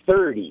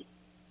 30.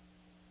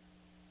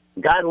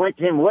 God went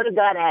to him. What did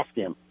God ask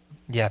him?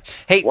 Yeah.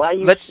 Hey, why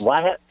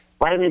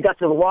haven't you got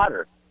to the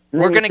water?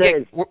 We're gonna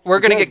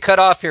get cut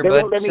off here,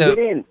 bud. Let me get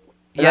in.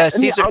 Yeah,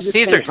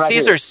 Caesar,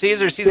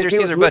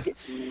 bud.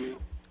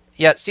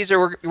 Yeah, Caesar,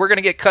 we're going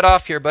to get cut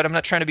off here, but I'm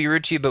not trying to be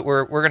rude to you, but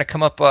we're going to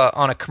come up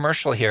on a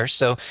commercial here.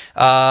 So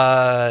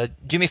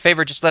do me a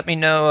favor, just let me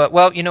know.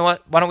 Well, you know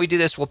what? Why don't we do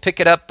this? We'll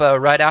pick it up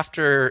right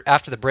after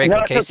the break,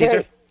 no, okay,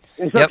 Caesar?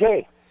 It's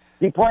okay.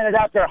 He pointed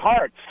out their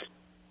hearts.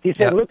 He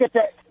said, look at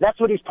that. That's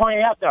what he's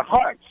pointing out, their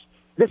hearts.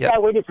 This guy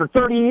waited for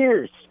 30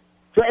 years.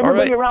 So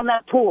everybody around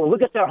that pool,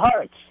 look at their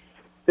hearts.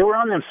 They were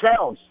on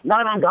themselves,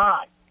 not on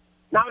God.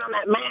 Not on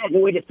that man who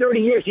waited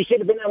 30 years. He should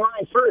have been in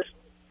line first.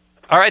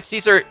 All right,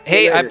 Caesar.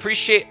 Hey, I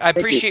appreciate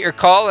your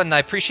call, and I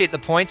appreciate the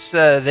points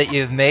that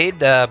you've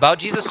made about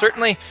Jesus.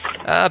 Certainly,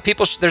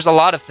 there's a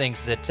lot of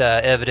things that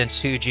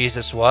evidence who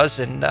Jesus was,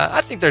 and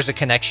I think there's a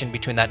connection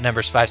between that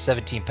Numbers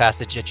 5:17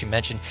 passage that you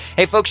mentioned.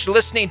 Hey, folks, you're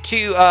listening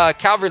to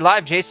Calvary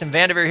Live. Jason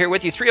Vanderveer here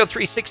with you.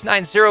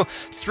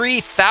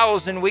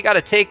 303-690-3000. We got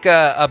to take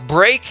a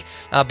break,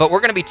 but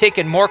we're going to be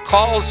taking more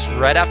calls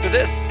right after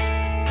this.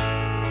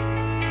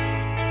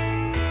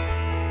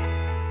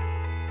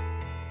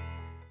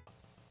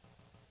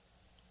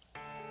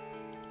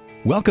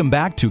 Welcome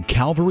back to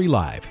Calvary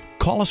Live.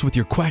 Call us with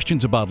your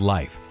questions about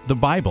life, the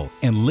Bible,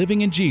 and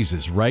living in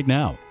Jesus right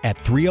now at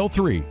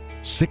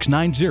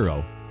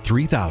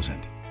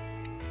 303-690-3000.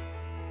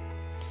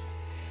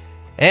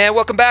 And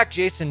welcome back.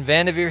 Jason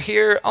Vandeveer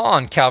here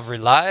on Calvary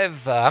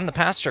Live. I'm the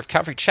pastor of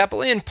Calvary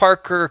Chapel in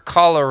Parker,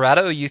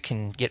 Colorado. You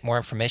can get more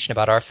information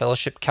about our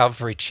fellowship,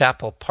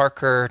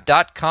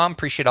 calvarychapelparker.com.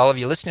 Appreciate all of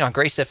you listening on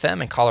Grace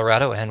FM in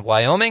Colorado and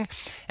Wyoming.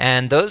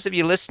 And those of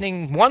you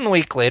listening 1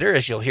 week later,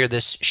 as you'll hear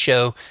this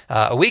show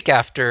a week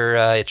after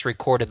it's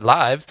recorded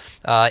live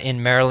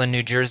in Maryland,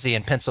 New Jersey,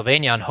 and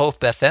Pennsylvania on Hope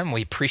FM,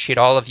 we appreciate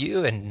all of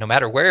you. And no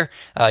matter where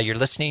you're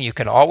listening, you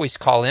can always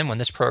call in when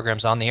this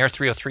program's on the air,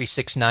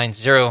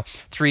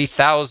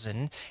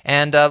 303-690-3000.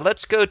 And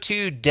let's go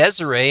to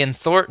Desiree in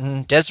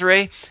Thornton.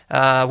 Desiree,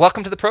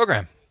 welcome to the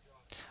program.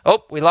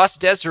 Oh, we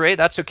lost Desiree.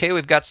 That's okay.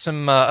 We've got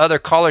some other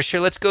callers here.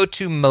 Let's go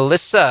to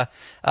Melissa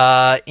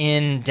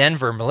in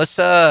Denver.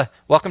 Melissa,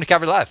 welcome to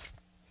Calvary Live.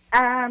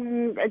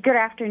 Good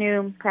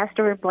afternoon,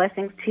 Pastor.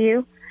 Blessings to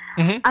you.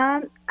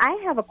 Mm-hmm. I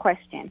have a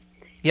question.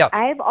 Yeah.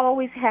 I've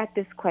always had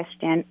this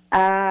question.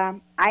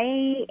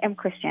 I am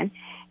Christian,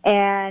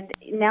 and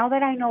now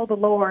that I know the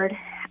Lord,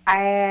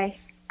 I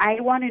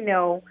want to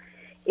know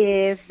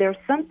if there's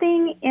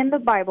something in the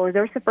Bible.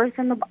 There's a verse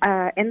in the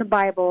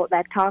Bible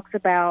that talks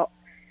about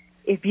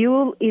if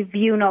you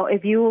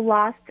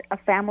lost a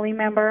family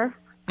member,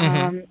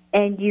 mm-hmm.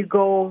 and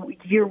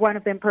you're one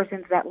of them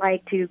persons that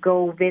like to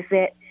go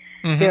visit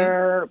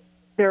mm-hmm.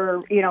 their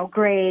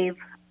grave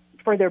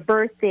for their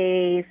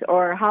birthdays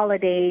or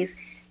holidays.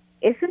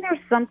 Isn't there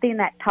something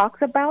that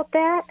talks about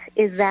that?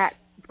 Is that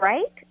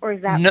right, or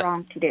is that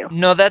wrong to do?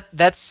 No,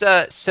 that's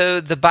so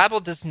the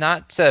Bible does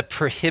not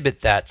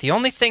prohibit that. The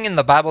only thing in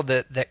the Bible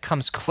that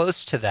comes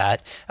close to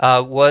that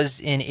was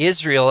in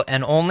Israel,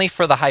 and only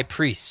for the high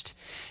priest.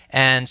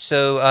 And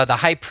so the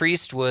high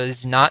priest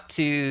was not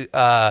to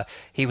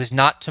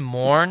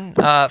mourn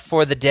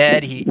for the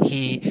dead.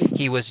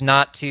 He was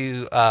not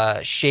to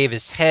shave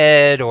his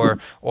head or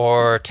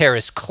tear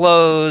his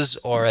clothes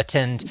or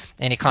attend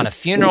any kind of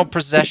funeral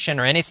procession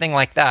or anything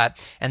like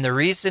that. And the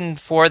reason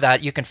for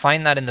that, you can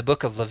find that in the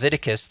book of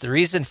Leviticus. The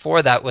reason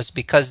for that was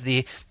because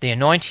the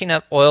anointing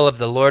of oil of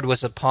the Lord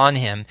was upon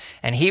him,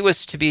 and he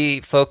was to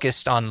be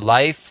focused on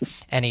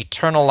life and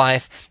eternal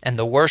life and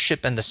the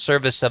worship and the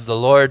service of the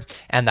Lord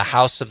and the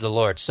house of the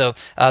Lord. So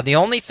the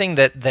only thing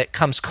that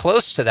comes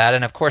close to that,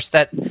 and of course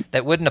that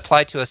wouldn't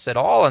apply to us at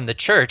all in the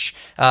church,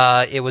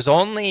 it was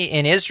only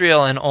in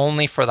Israel and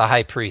only for the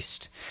high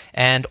priest.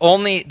 And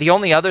the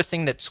only other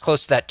thing that's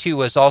close to that too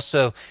was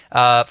also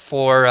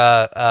for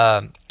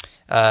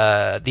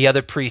the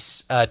other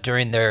priests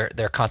during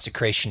their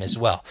consecration as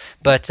well.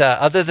 But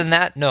other than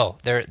that, no,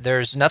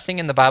 there's nothing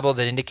in the Bible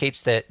that indicates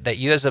that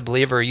you as a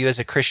believer or you as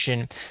a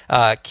Christian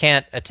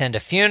can't attend a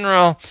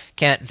funeral,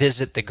 can't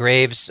visit the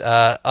graves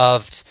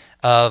of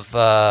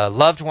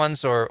loved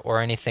ones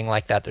or anything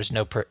like that. There's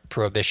no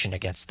prohibition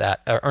against that,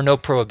 or no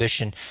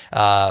prohibition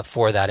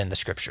for that in the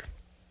Scripture.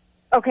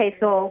 Okay,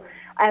 so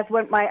as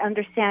what my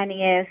understanding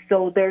is,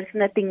 so there's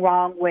nothing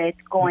wrong with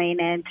going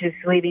and just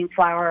leaving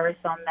flowers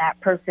on that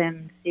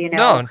person's,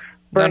 No,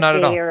 not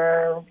at all.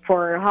 Or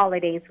for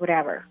holidays,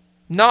 whatever.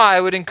 No,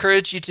 I would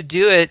encourage you to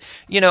do it,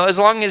 as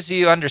long as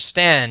you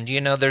understand,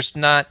 there's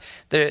no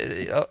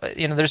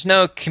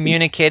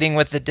communicating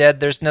with the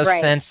dead. There's no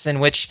sense in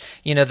which,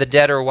 the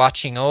dead are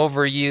watching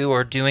over you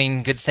or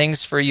doing good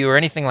things for you or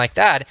anything like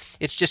that.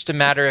 It's just a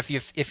matter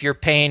if you're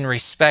paying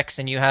respects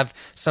and you have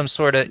some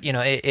sort of,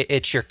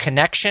 it's your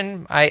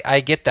connection.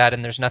 I get that,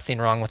 and there's nothing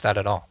wrong with that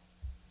at all.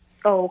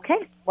 Oh,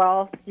 okay.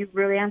 Well, you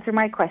really answered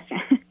my question.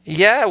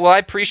 Yeah, well, I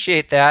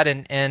appreciate that,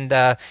 and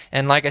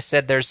like I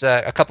said, there's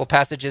a couple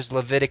passages,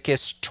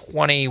 Leviticus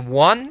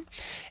 21,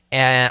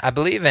 I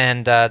believe,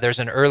 and there's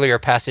an earlier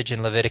passage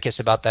in Leviticus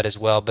about that as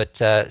well. But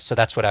so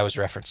that's what I was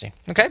referencing.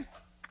 Okay.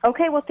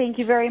 Okay. Well, thank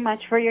you very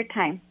much for your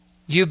time.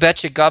 You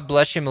betcha. God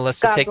bless you,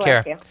 Melissa. God Take bless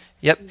care. You.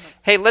 Yep.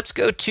 Hey, let's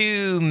go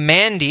to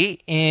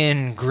Mandy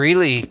in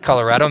Greeley,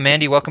 Colorado.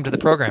 Mandy, welcome to the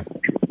program.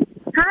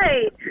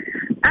 Hi.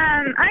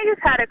 I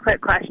just had a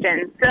quick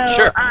question. So,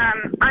 sure.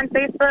 On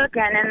Facebook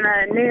and in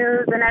the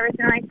news and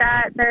everything like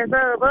that, there's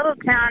a little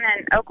town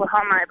in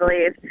Oklahoma, I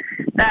believe,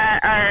 that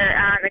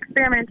are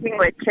experimenting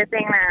with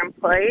chipping their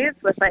employees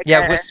with sorry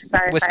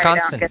Wisconsin. if I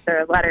don't get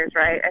their letters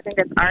right. I think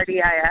it's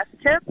RDIS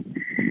chips.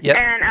 Yep.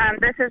 And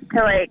this is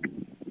to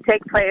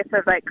take place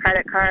of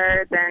credit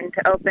cards and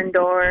to open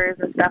doors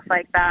and stuff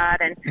like that.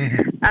 And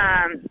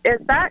is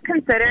that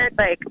considered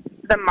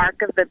the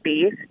mark of the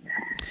beast?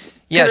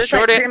 Yeah, it's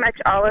pretty much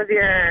all of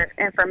your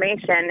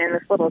information in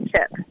this little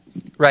chip.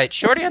 Right.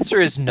 Short answer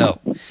is no.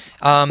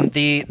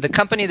 The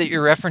company that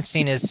you're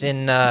referencing is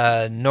in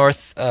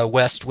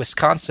northwest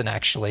Wisconsin,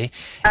 actually,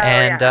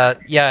 and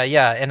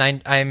and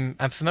I'm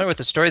familiar with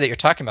the story that you're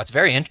talking about.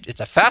 It's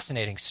it's a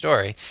fascinating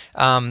story.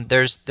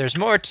 There's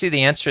more to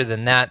the answer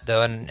than that,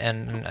 though,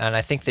 and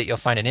I think that you'll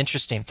find it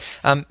interesting.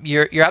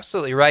 You're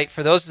absolutely right.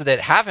 For those that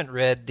haven't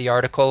read the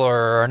article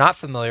or are not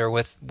familiar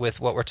with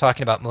what we're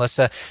talking about,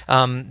 Melissa,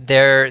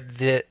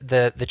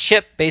 the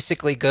chip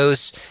basically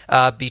goes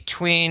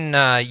between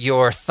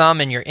your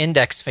thumb and your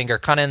index finger,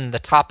 kind of in the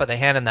top of the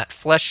hand in that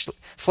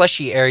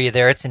fleshy area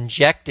there. It's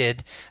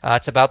injected.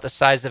 It's about the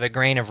size of a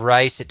grain of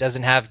rice. It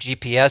doesn't have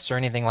GPS or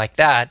anything like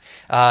that.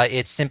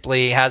 It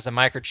simply has a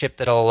microchip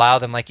that'll allow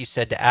them, like you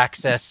said, to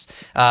access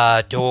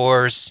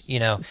doors,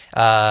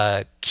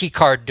 key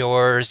card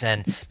doors,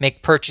 and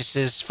make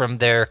purchases from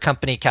their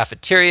company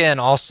cafeteria,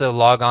 and also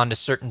log on to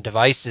certain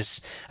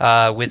devices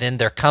within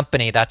their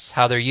company. That's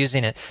how they're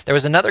using it. There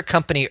was another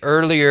company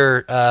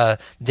earlier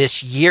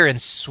this year in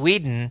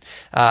Sweden,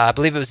 I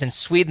believe it was in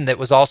Sweden, that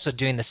was also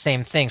doing the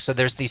same thing. So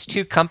there's these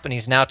two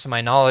companies now, to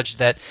my knowledge,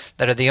 that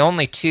are the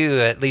only two,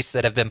 at least,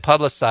 that have been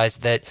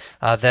publicized that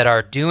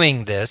are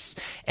doing this.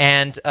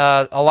 And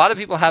a lot of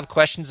people have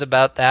questions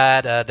about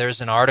that.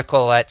 There's an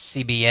article at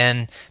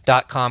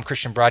CBN.com,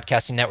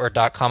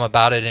 ChristianBroadcastingNetwork.com,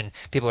 about it, and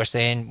people are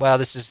saying, well,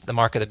 this is the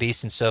mark of the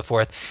beast and so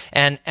forth.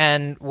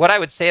 And what I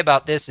would say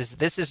about this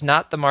is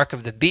not the mark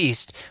of the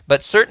beast,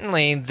 but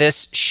certainly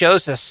this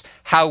shows us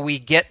how we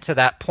get to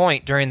that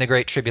point during the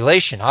Great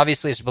Tribulation.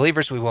 Obviously, as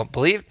believers, we won't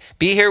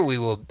be here. We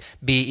will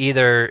be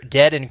either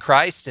dead in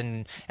Christ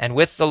and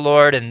with the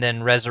Lord, and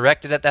then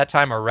resurrected at that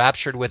time, or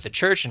raptured with the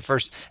church, and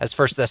as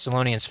 1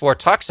 Thessalonians 4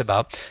 talks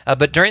about.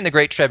 But during the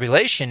Great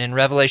Tribulation, in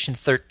Revelation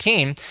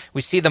 13,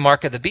 we see the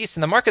mark of the beast.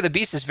 And the mark of the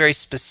beast is very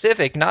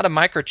specific, not a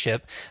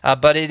microchip,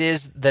 but it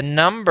is the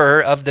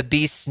number of the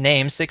beast's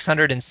name,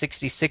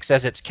 666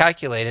 as it's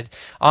calculated,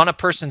 on a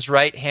person's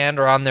right hand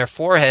or on their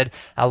forehead,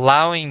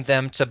 allowing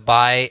them to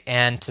buy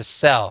and to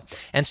sell.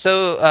 And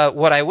so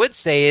what I would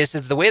say is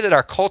that the way that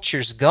our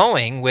culture's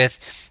going, with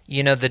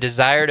the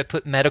desire to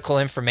put medical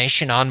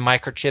information on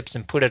microchips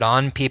and put it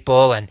on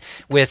people, and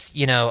with,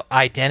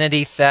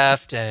 identity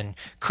theft and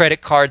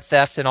credit card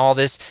theft and all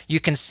this, you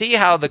can see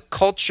how the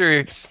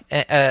culture,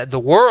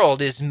 the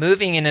world, is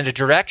moving in a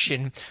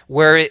direction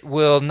where it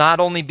will not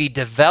only be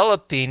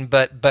developing,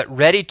 but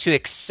ready to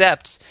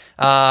accept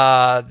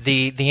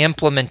the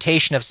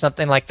implementation of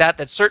something like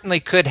that certainly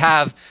could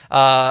have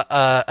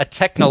a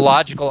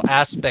technological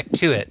aspect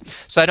to it.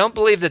 So I don't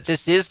believe that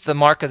this is the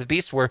mark of the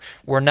beast.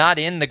 We're not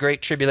in the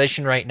Great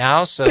Tribulation right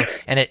now, so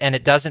and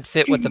it doesn't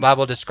fit what the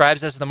Bible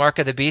describes as the mark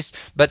of the beast.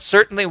 But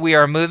certainly we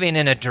are moving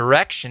in a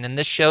direction, and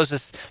this shows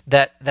us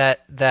that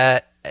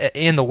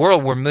in the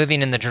world we're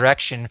moving in the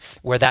direction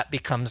where that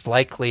becomes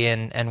likely,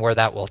 and where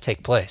that will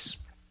take place.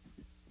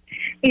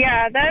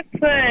 Yeah, that's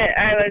what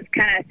I was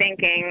kind of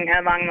thinking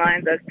along the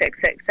lines of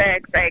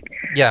 666.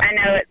 I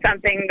know it's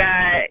something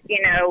that,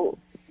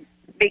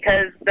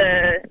 because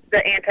the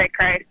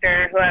Antichrist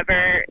or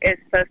whoever is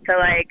supposed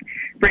to,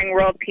 bring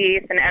world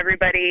peace and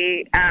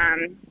everybody,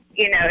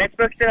 it's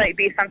supposed to,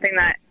 be something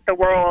that the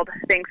world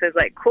thinks is,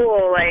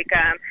 cool. I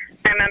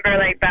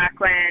remember, back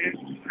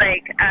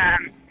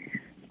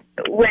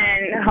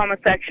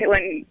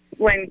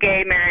when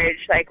gay marriage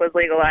was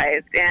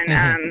legalized,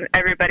 and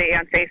everybody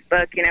on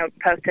Facebook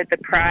posted the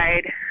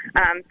pride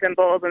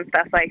symbols and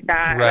stuff like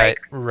that,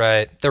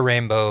 right, the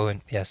rainbow,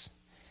 and yes,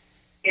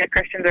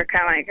 Christians are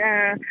kind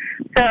of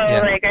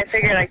I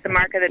figure the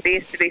mark of the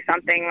beast to be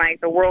something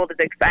the world is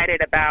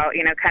excited about,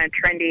 kind of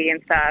trendy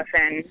and stuff,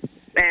 and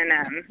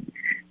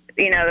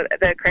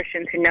the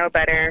Christians who know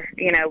better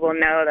will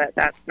know that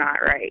that's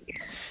not right.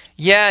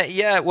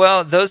 Yeah.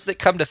 Well, those that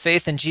come to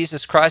faith in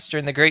Jesus Christ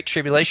during the Great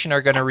Tribulation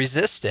are going to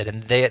resist it,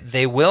 and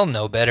they will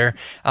know better.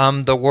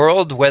 The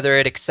world, whether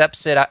it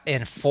accepts it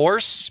in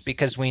force,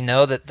 because we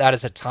know that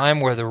is a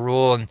time where the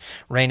rule and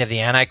reign of the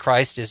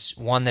Antichrist is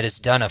one that is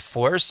done of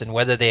force, and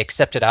whether they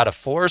accept it out of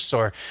force,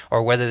 or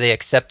whether they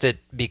accept it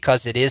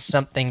because it is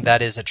something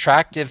that is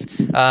attractive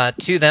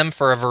to them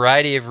for a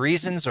variety of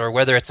reasons, or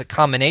whether it's a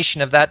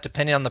combination of that,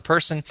 depending on the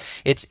person,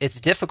 it's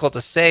difficult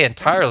to say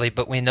entirely.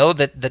 But we know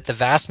that the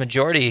vast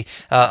majority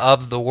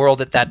of the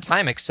world at that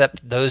time,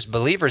 except those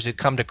believers who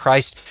come to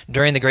Christ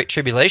during the Great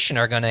Tribulation,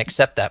 are going to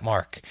accept that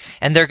mark,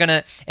 and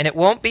and it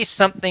won't be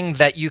something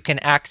that you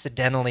can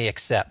accidentally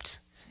accept.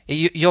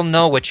 You'll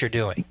know what you're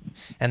doing,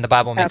 and the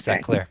Bible makes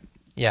that clear.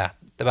 Yeah,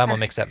 the Bible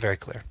makes that very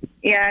clear.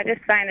 Yeah, I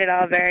just find it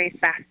all very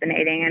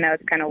fascinating. I know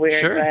it's kind of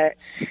weird, but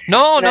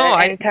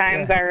end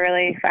times are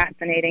really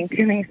fascinating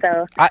to me.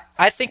 So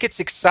I think it's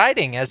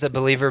exciting as a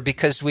believer,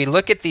 because we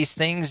look at these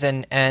things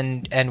and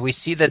we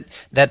see that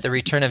the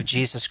return of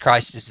Jesus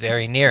Christ is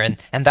very near,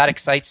 and that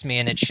excites me,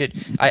 and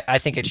I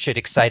think it should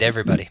excite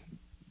everybody.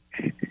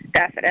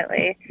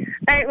 Definitely.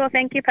 All right, well,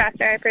 thank you,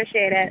 Pastor. I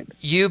appreciate it.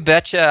 You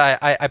betcha.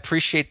 I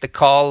appreciate the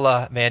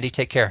call, Mandy.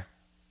 Take care.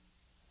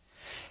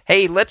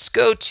 Hey, let's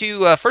go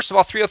to, first of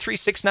all,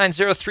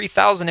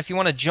 303-690-3000. If you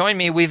want to join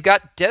me, we've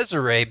got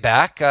Desiree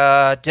back.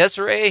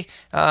 Desiree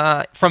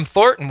from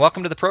Thornton,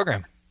 welcome to the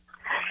program.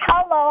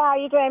 Hello, how are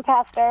you doing,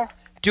 Pastor?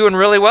 Doing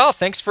really well.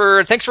 Thanks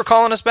for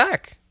calling us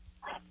back.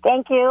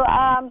 Thank you.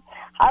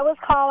 I was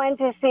calling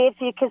to see if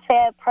you could say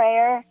a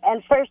prayer.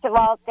 And first of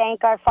all,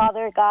 thank our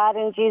Father God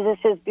in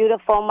Jesus'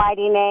 beautiful,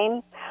 mighty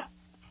name.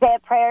 Say a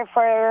prayer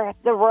for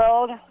the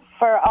world,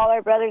 for all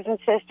our brothers and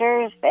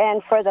sisters,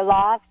 and for the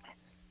lost.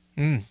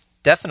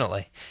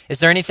 Definitely. Is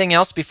there anything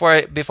else before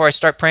I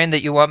start praying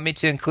that you want me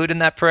to include in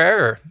that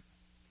prayer? Or?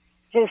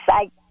 Just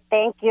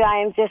thank you. I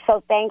am just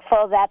so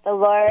thankful that the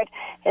Lord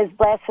is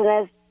blessing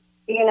us,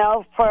 you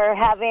know, for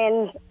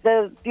having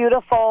the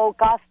beautiful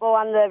gospel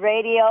on the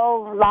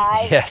radio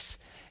live. Yes,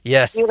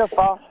 yes.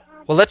 Beautiful.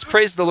 Well, let's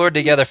praise the Lord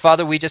together.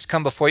 Father, we just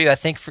come before you. I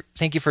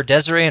thank you for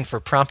Desiree and for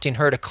prompting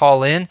her to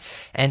call in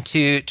and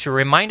to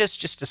remind us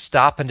just to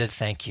stop and to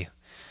thank you.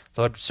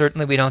 Lord,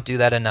 certainly we don't do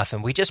that enough,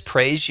 and we just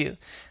praise you.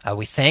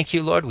 We thank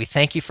you, Lord. We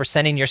thank you for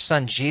sending your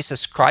Son,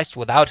 Jesus Christ,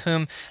 without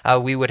whom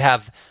we would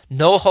have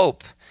no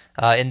hope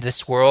in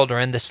this world or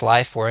in this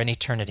life or in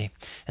eternity.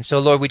 And so,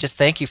 Lord, we just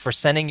thank you for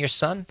sending your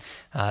Son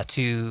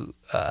to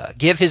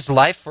give his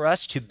life for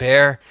us, to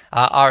bear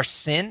our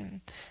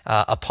sin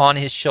upon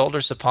his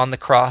shoulders, upon the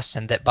cross,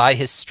 and that by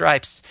his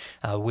stripes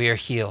we are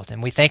healed.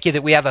 And we thank you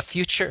that we have a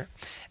future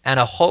and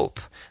a hope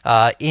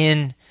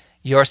in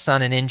your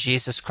Son and in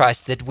Jesus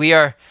Christ, that we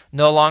are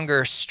no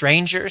longer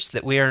strangers,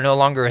 that we are no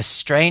longer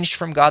estranged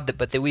from God,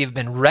 but that we have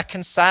been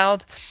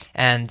reconciled,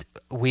 and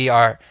we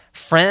are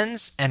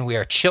friends, and we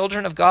are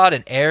children of God,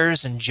 and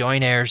heirs and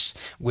joint heirs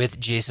with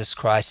Jesus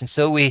Christ. And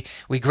so we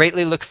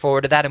greatly look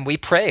forward to that, and we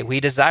pray, we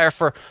desire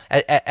for,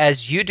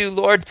 as you do,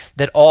 Lord,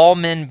 that all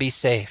men be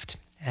saved,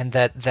 and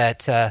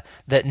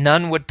that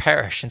none would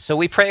perish. And so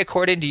we pray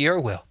according to your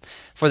will,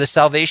 for the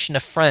salvation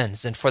of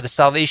friends and for the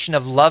salvation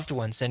of loved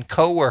ones and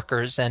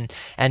co-workers and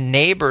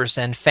neighbors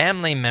and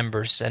family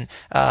members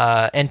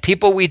and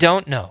people we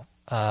don't know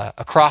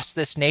across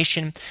this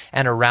nation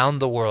and around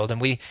the world.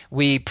 And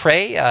we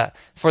pray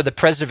for the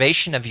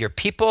preservation of your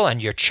people and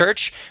your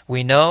church.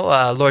 We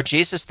know, Lord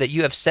Jesus, that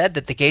you have said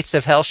that the gates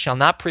of hell shall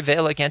not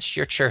prevail against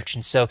your church.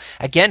 And so,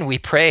 again, we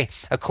pray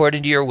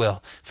according to your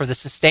will for the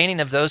sustaining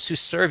of those who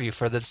serve you,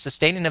 for the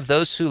sustaining of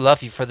those who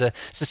love you, for the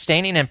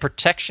sustaining and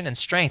protection and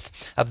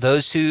strength of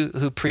those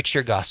who preach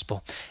your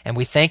gospel. And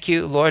we thank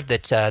you, Lord,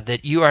 that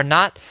you are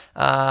not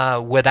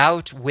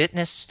without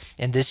witness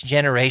in this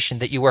generation,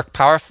 that you work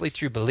powerfully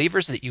through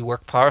believers, that you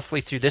work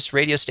powerfully through this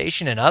radio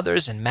station and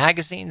others and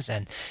magazines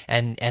and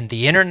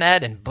the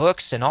internet and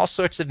books and all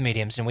sorts of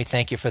mediums. And we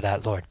thank you for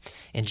that, Lord.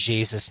 In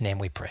Jesus' name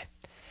we pray.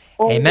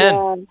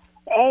 Amen.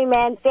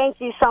 Amen. Thank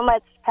you so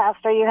much,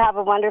 Pastor. You have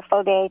a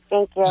wonderful day.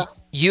 Thank you.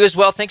 You as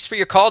well. Thanks for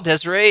your call,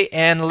 Desiree.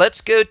 And let's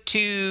go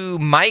to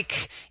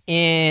Mike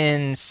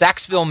in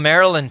Saxville,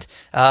 Maryland.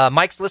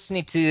 Mike's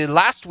listening to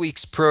last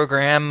week's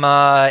program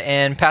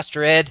and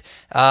Pastor Ed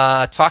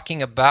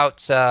talking about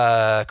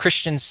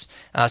Christians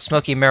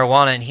smoking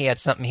marijuana, and he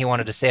had something he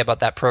wanted to say about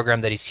that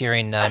program that he's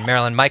hearing in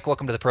Maryland. Mike,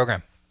 welcome to the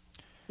program.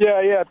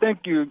 Yeah,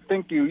 thank you.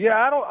 Yeah,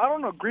 I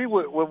don't agree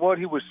with what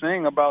he was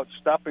saying about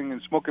stopping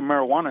and smoking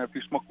marijuana if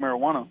you smoke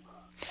marijuana.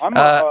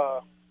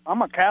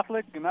 I'm a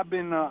Catholic, and I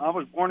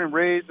was born and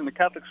raised in the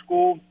Catholic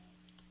school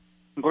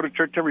and go to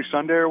church every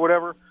Sunday or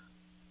whatever.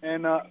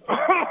 And,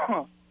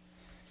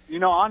 you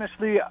know,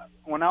 honestly,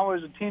 when I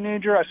was a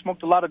teenager, I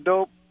smoked a lot of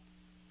dope,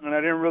 and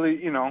I didn't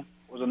really,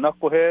 was a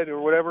knucklehead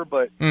or whatever.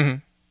 But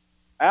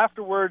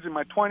afterwards, in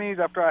my 20s,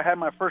 after I had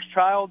my first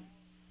child,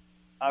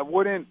 I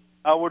would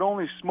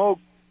only smoke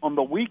on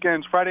the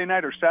weekends, Friday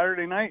night or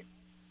Saturday night.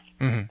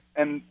 And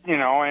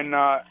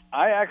I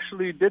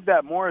actually did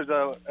that more as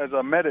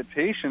a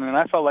meditation, and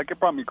I felt like it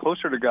brought me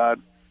closer to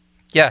God.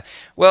 Yeah,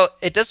 well,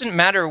 it doesn't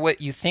matter what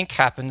you think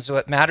happens.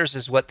 What matters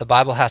is what the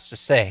Bible has to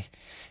say.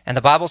 And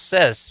the Bible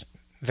says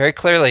very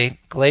clearly,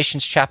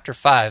 Galatians chapter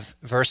 5,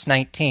 verse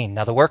 19,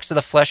 "Now the works of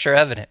the flesh are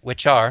evident,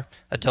 which are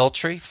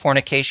adultery,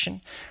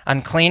 fornication,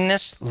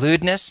 uncleanness,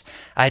 lewdness,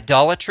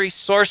 idolatry,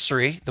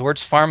 sorcery," the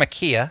word's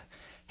pharmakia,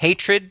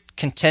 "hatred,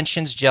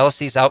 contentions,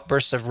 jealousies,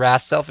 outbursts of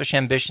wrath, selfish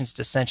ambitions,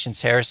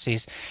 dissensions,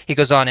 heresies." He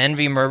goes on,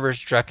 "envy,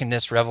 murders,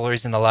 drunkenness,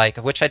 revelries, and the like,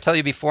 of which I tell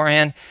you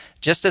beforehand,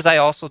 just as I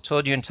also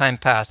told you in time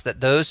past, that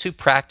those who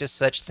practice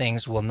such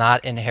things will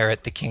not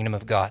inherit the kingdom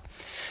of God."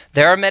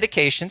 There are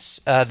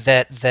medications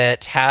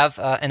that have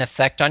an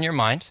effect on your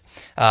mind.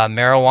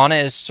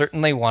 Marijuana is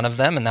certainly one of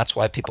them, and that's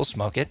why people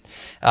smoke it.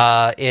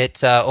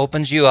 It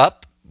opens you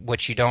up,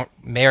 which you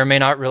may or may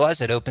not realize.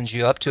 It opens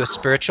you up to a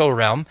spiritual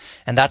realm,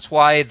 and that's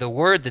why the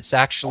word that's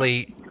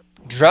actually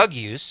drug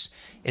use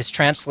is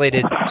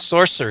translated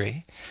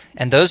sorcery.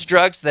 And those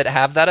drugs that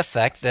have that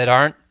effect, that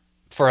aren't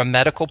for a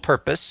medical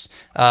purpose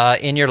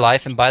in your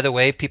life, and by the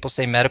way, people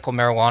say medical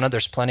marijuana,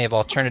 there's plenty of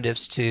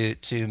alternatives to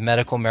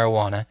medical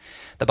marijuana.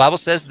 The Bible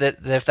says that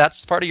if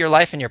that's part of your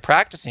life and you're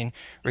practicing,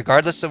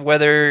 regardless of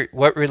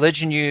what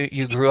religion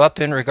you grew up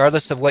in,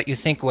 regardless of what you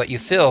think, what you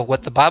feel,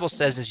 what the Bible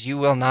says is you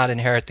will not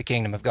inherit the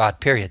kingdom of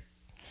God, period.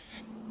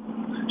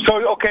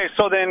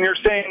 So then you're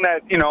saying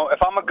that,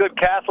 if I'm a good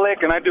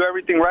Catholic and I do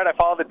everything right, I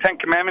follow the 10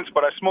 Commandments,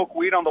 but I smoke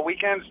weed on the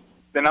weekends,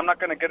 then I'm not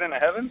going to get into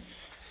heaven?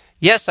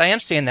 Yes, I am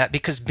saying that,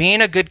 because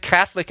being a good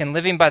Catholic and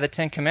living by the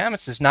 10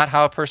 Commandments is not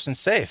how a person's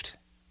saved.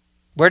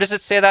 Where does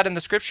it say that in the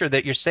Scripture,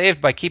 that you're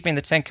saved by keeping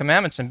the 10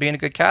 Commandments and being a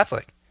good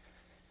Catholic?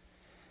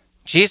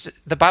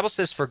 The Bible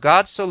says, "For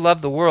God so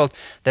loved the world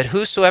that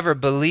whosoever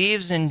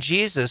believes in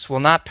Jesus will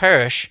not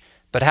perish,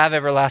 but have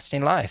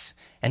everlasting life."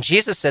 And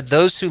Jesus said,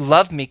 "Those who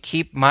love me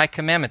keep my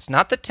commandments,"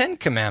 not the 10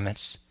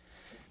 Commandments.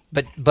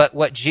 but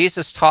what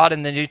Jesus taught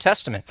in the New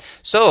Testament.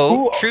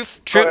 So true.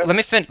 Let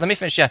me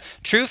finish. Yeah,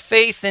 true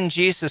faith in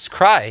Jesus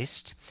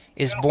Christ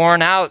is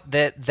born out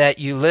that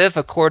you live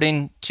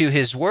according to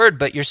His Word,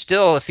 but you're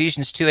still,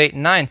 Ephesians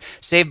 2:8-9,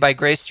 saved by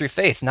grace through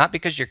faith, not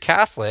because you're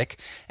Catholic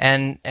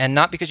and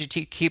not because you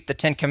keep the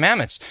Ten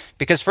Commandments.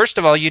 Because first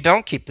of all, you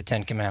don't keep the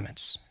Ten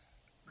Commandments.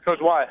 Because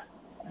why?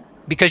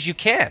 Because you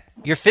can't.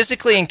 You're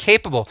physically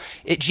incapable.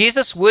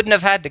 Jesus wouldn't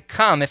have had to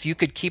come if you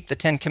could keep the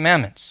Ten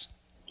Commandments.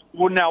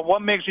 Well, now,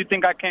 what makes you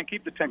think I can't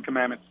keep the Ten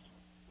Commandments?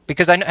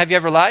 Because have you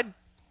ever lied?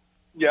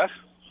 Yes.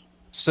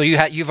 So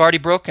you've already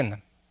broken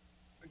them.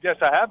 Yes,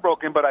 I have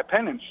broken, but I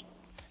penance.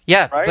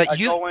 Yeah, right? but I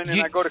go in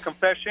and I go to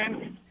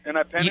confession, and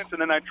I penance,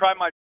 and then I try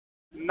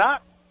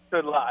not to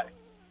lie.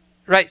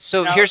 Right,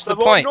 so now, here's the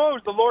point.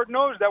 The Lord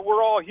knows that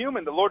we're all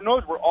human. The Lord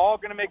knows we're all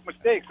going to make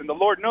mistakes, and the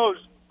Lord knows,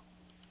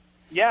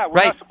 we're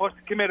not supposed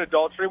to commit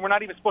adultery. We're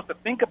not even supposed to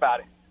think about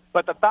it.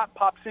 But the thought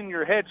pops in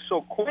your head so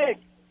quick,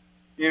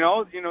 you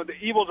know, the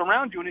evil's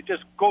around you, and it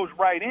just goes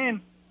right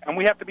in, and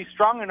we have to be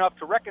strong enough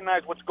to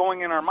recognize what's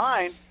going in our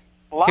mind.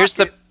 Here's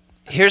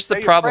the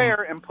problem.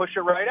 Prayer and push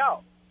it right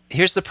out.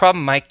 Here's the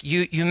problem, Mike.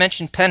 You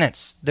mentioned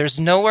penance. There's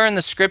nowhere in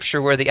the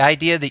Scripture where the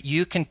idea that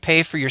you can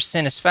pay for your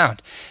sin is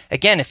found.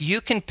 Again, if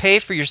you can pay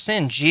for your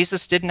sin,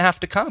 Jesus didn't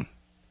have to come.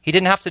 He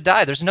didn't have to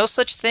die. There's no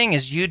such thing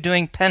as you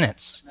doing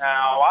penance.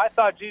 Now, I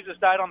thought Jesus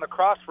died on the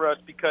cross for us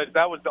because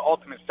that was the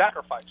ultimate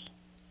sacrifice.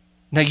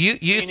 No,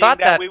 you thought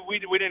that we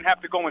didn't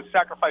have to go and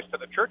sacrifice to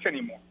the church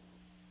anymore.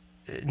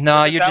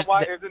 No,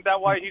 isn't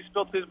that why He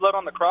spilled His blood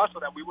on the cross,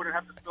 so that we wouldn't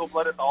have to spill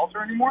blood at the altar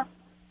anymore?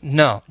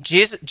 No,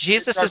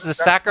 Jesus is the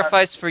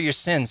sacrifice for your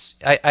sins.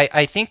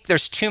 I think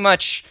there's too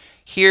much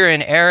here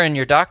in error in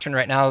your doctrine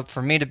right now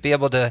for me to be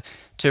able to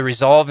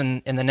resolve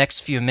in the next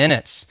few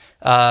minutes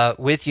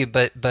with you.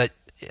 But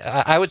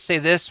I would say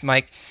this,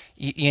 Mike,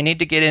 you need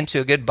to get into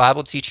a good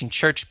Bible teaching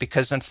church,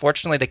 because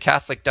unfortunately the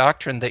Catholic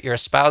doctrine that you're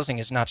espousing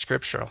is not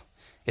scriptural.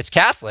 It's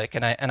Catholic,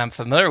 and I'm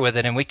familiar with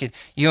it, and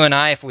you and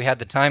I, if we had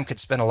the time, could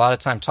spend a lot of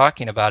time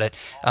talking about it.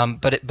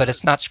 But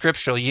it's not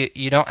scriptural.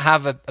 You don't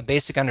have a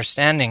basic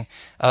understanding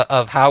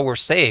of how we're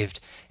saved,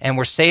 and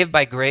we're saved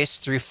by grace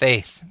through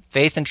faith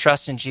and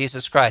trust in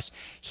Jesus Christ.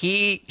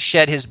 He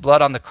shed His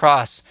blood on the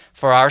cross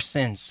for our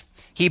sins.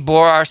 He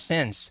bore our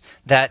sins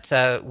that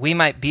we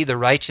might be the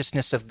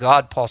righteousness of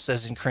God, Paul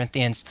says in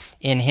Corinthians,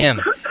 in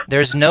Him.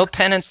 There's no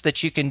penance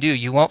that you can do.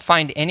 You won't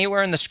find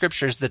anywhere in the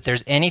Scriptures that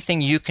there's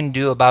anything you can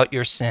do about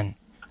your sin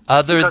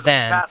other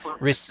than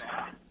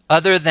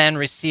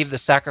receive the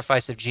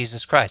sacrifice of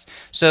Jesus Christ.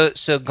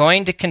 So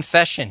going to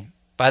confession,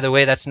 by the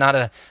way, that's not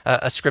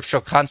a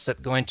scriptural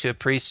concept, going to a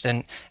priest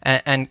and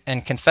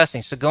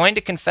confessing. So going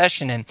to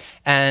confession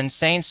and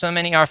saying so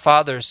many Our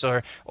Fathers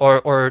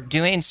or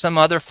doing some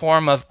other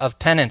form of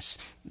penance,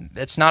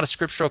 it's not a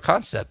scriptural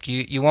concept.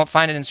 You won't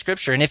find it in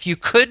Scripture. And if you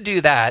could do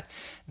that,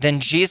 then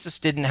Jesus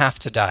didn't have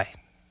to die.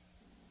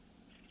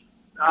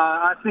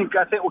 I think.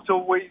 So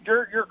wait,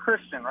 you're a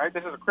Christian, right?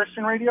 This is a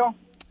Christian radio?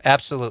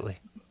 Absolutely.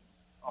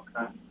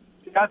 Okay.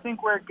 See, I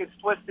think where it gets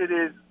twisted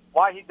is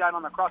why He died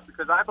on the cross,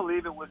 because I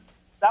believe that was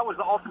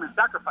the ultimate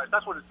sacrifice.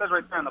 That's what it says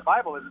right there in the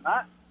Bible, is it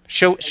not?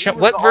 Show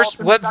what verse?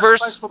 What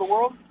verse? For the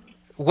world?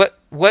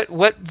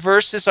 What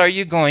verses are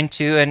you going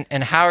to,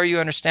 and how are you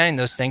understanding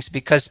those things?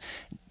 Because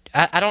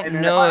I don't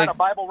know. If I had a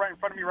Bible right in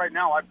front of me right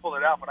now, I'd pull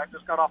it out, but I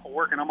just got off of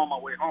work and I'm on my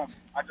way home.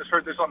 I just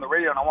heard this on the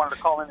radio and I wanted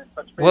to call in and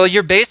touch base. Well,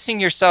 you're basing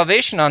your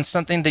salvation on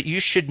something that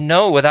you should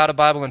know without a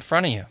Bible in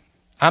front of you.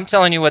 I'm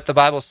telling you what the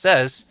Bible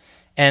says,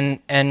 and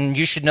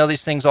you should know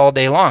these things all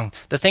day long.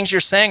 The things you're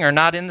saying are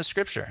not in the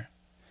Scripture.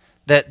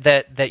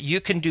 That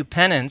you can do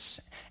penance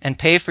and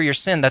pay for your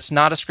sin, that's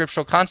not a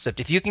scriptural concept.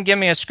 If you can give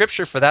me a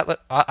scripture for that,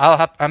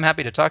 I'm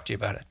happy to talk to you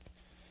about it.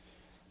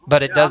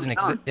 But it doesn't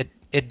exist.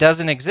 It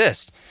doesn't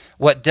exist.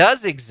 What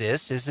does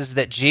exist is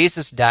that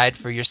Jesus died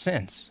for your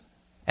sins.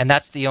 And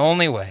that's the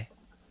only way.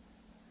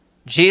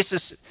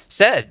 Jesus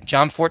said,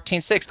 John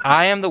 14:6,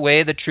 I am the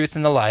way, the truth,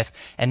 and the life,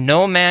 and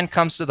no man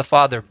comes to the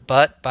Father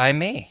but by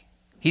me.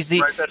 He's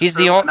the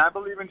only. And I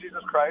believe in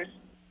Jesus Christ.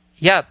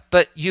 Yeah,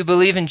 but you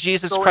believe in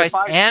Jesus Christ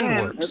and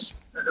works.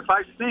 If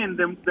I sin,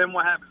 then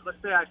what happens? Let's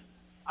say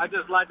I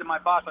just lied to my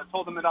boss. I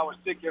told him that I was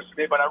sick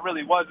yesterday, but I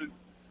really wasn't,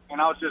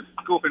 and I was just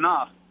goofing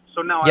off.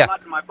 So now I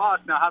lied to my boss.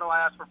 Now how do I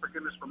ask for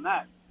forgiveness from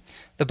that?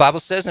 The Bible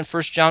says in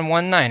 1 John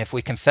 1:9, if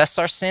we confess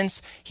our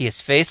sins, He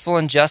is faithful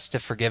and just to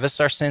forgive us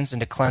our sins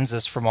and to cleanse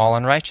us from all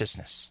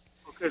unrighteousness.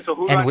 Okay, so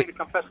who do I need to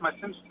confess my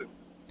sins to?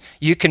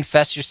 You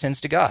confess your sins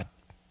to God.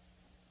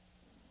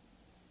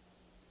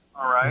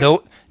 All right.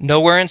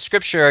 Nowhere in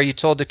Scripture are you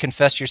told to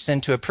confess your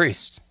sin to a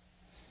priest.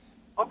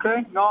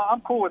 Okay, no,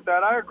 I'm cool with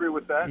that. I agree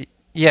with that.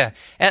 Yeah,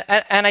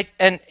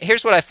 and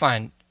here's what I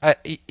find.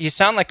 You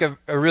sound like a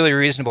really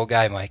reasonable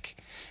guy, Mike.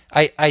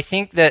 I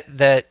think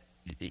that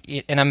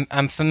and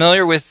I'm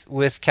familiar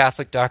with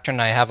Catholic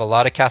doctrine. I have a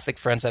lot of Catholic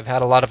friends. I've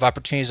had a lot of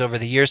opportunities over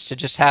the years to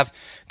just have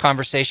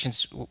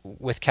conversations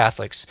with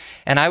Catholics,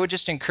 and I would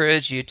just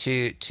encourage you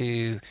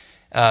to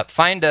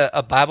find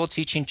a Bible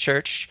teaching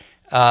church.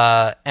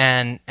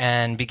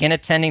 and begin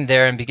attending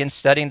there and begin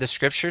studying the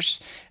scriptures,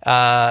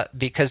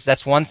 because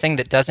that's one thing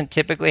that doesn't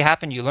typically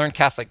happen. You learn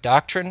Catholic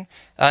doctrine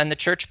in the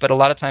church, but a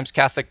lot of times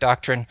Catholic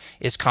doctrine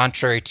is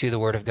contrary to the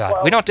Word of God.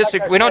 Well, we don't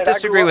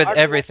disagree with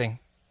everything.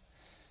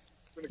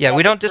 Yeah,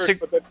 we don't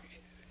disagree.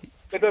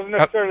 That doesn't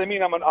necessarily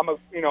mean I'm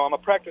a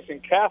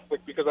practicing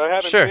Catholic, because I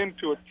haven't been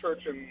to a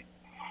church in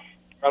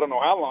I don't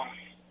know how long.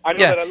 I know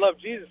that I love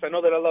Jesus. I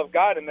know that I love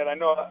God, and that I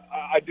know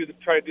I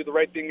try to do the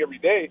right thing every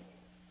day.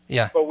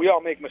 Yeah. But we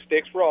all make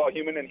mistakes. We're all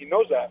human, and He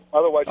knows that.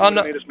 Otherwise, He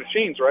made us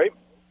machines, right?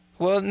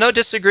 Well, no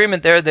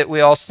disagreement there that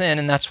we all sin,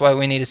 and that's why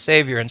we need a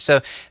Savior. And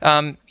so,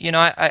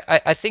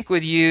 I think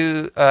with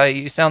you,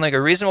 you sound like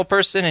a reasonable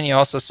person, and you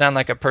also sound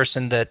like a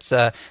person that's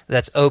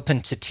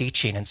open to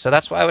teaching. And so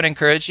that's why I would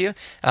encourage you,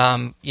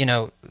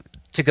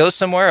 to go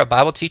somewhere, a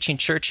Bible teaching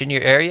church in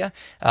your area.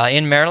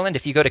 In Maryland,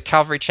 if you go to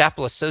Calvary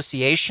Chapel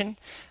Association,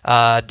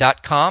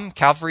 .com,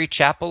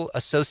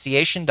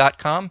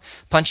 CalvaryChapelAssociation.com.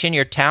 Punch in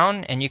your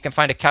town, and you can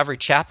find a Calvary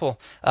Chapel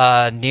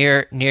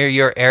near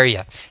your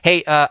area.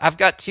 Hey, I've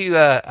got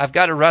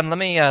to run. Let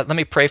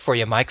me pray for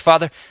you, Mike.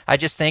 Father, I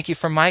just thank you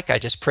for Mike. I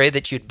just pray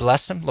that you'd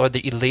bless him, Lord,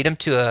 that you'd lead him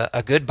to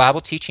a good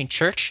Bible teaching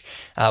church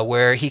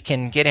where he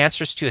can get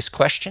answers to his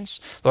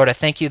questions. Lord, I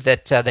thank you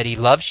that he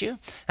loves you,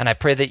 and I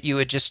pray that you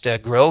would just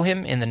grow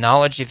him in the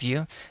knowledge of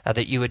you,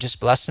 that you would just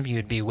bless him, you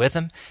would be with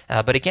him.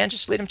 But again,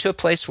 just lead him to a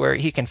place where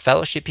he can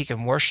fellowship, he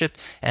can worship,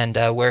 and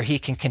where he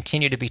can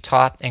continue to be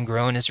taught and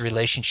grow in his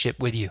relationship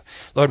with you.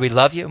 Lord, we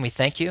love you and we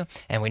thank you,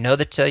 and we know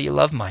that you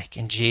love Mike.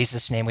 In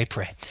Jesus' name we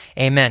pray.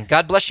 Amen.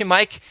 God bless you,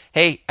 Mike.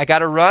 Hey, I got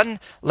to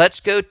run. Let's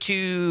go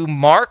to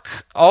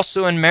Mark,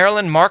 also in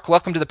Maryland. Mark,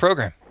 welcome to the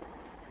program.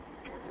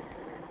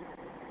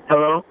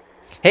 Hello.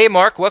 Hey,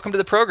 Mark, welcome to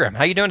the program.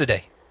 How you doing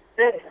today?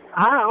 Hey,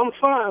 hi, I'm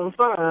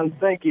fine.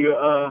 Thank you.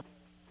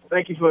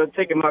 Thank you for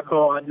taking my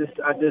call. I just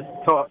listened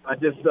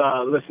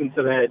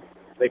to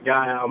the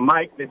guy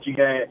Mike that you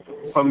had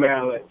from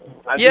Maryland.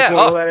 I just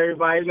want to let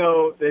everybody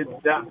know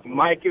that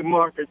Mike and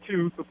Mark are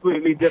two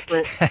completely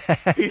different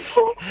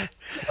people.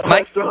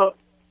 Mike, so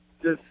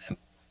just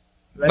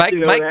let you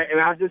know that. And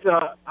I just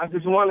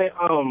wanted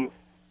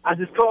I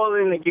just called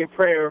in to get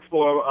prayer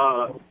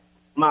for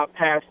my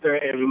pastor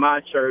in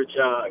my church,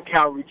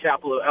 Calvary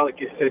Chapel of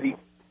Ellicott City,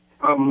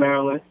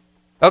 Maryland.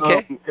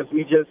 Okay. Because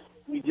we just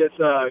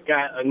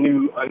got a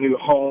new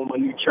home, a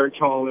new church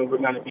home, and we're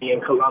going to be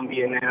in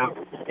Columbia now.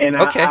 And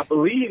I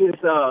believe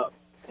it's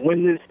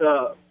when this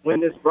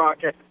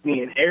broadcast is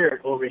being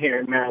aired over here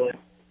in Maryland.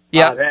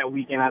 That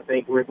weekend, I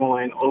think we're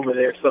going over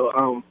there.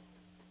 So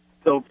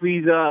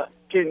please,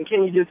 can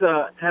you just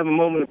have a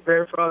moment of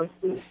prayer for us,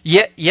 please?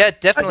 Yeah,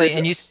 definitely.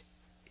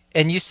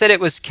 And you said it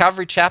was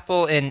Calvary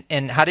Chapel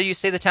in how do you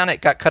say the town? It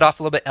got cut off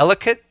a little bit.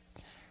 Ellicott?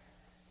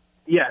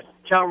 Yes,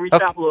 Calvary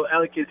Chapel of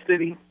Ellicott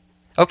City.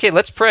 Okay,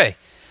 let's pray.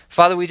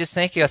 Father, we just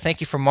thank you. I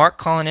thank you for Mark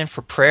calling in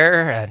for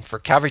prayer and for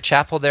Calvary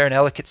Chapel there in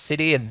Ellicott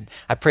City. And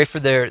I pray for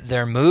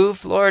their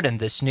move, Lord, and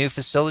this new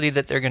facility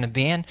that they're going to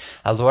be in.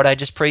 Lord, I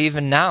just pray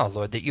even now,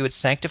 Lord, that you would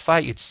sanctify,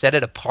 you'd set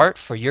it apart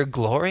for your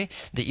glory,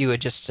 that you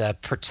would just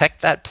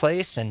protect that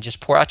place and just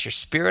pour out your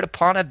Spirit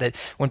upon it, that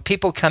when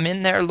people come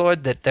in there,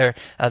 Lord, that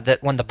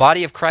that when the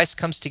body of Christ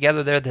comes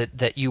together there,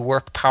 that you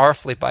work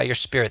powerfully by your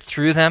Spirit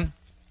through them.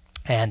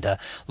 And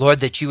Lord,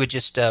 that you would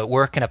just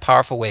work in a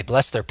powerful way.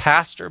 Bless their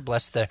pastor,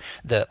 bless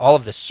all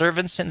of the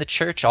servants in the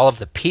church, all of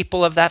the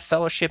people of that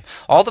fellowship,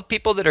 all the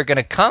people that are going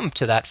to come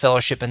to that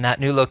fellowship in that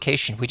new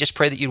location. We just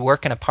pray that you'd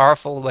work in a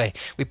powerful way.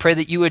 We pray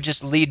that you would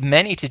just lead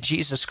many to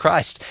Jesus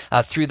Christ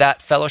through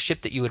that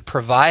fellowship, that you would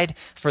provide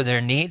for their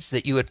needs,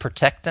 that you would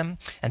protect them,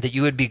 and that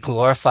you would be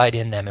glorified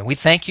in them. And we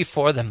thank you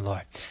for them,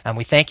 Lord. And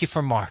we thank you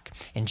for Mark.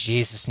 In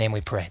Jesus' name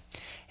we pray.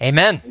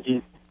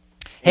 Amen.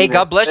 Hey,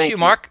 God bless you,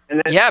 Mark.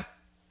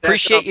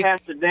 Appreciate you.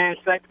 Pastor Dan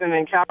Sexton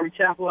in Calvary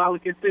Chapel,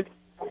 Ellicott City.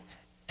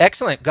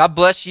 Excellent. God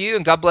bless you,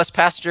 and God bless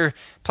Pastor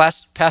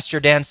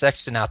Dan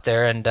Sexton out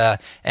there, and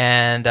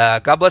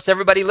God bless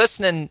everybody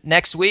listening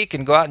next week.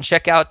 And go out and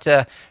check out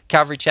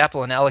Calvary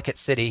Chapel in Ellicott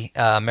City,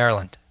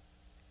 Maryland.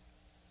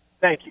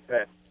 Thank you,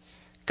 Pat.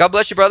 God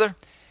bless you, brother.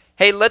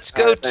 Hey, let's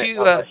go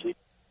to.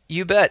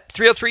 You bet.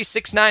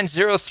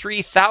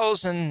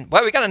 303-690-3000.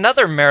 Well, we got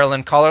another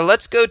Maryland caller.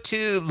 Let's go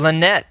to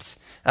Lynette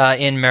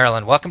in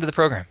Maryland. Welcome to the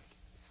program.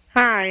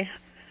 Hi.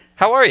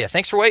 How are you?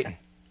 Thanks for waiting.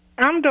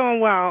 I'm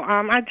doing well.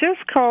 I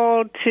just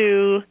called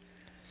to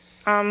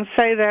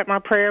say that my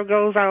prayer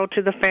goes out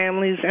to the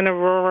families in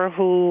Aurora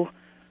who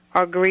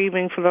are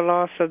grieving for the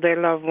loss of their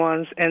loved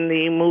ones in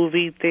the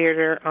movie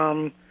theater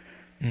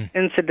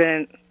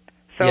incident.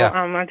 So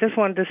I just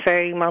wanted to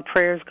say my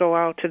prayers go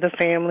out to the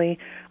family.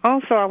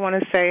 Also, I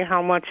want to say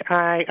how much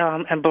I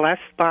am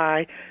blessed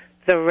by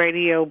the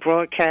radio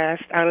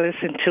broadcast. I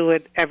listen to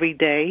it every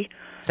day.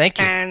 Thank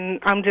you. And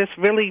I'm just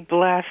really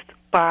blessed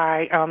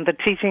by the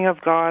teaching of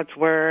God's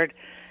Word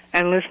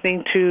and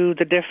listening to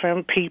the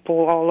different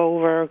people all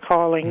over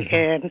calling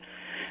in.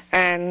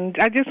 And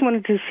I just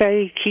wanted to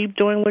say, keep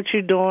doing what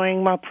you're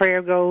doing. My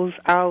prayer goes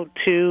out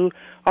to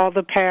all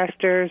the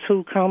pastors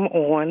who come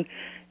on.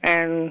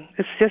 And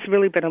it's just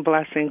really been a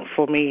blessing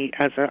for me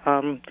as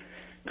a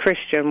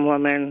Christian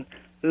woman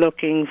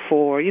looking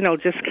for,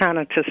 just kind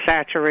of to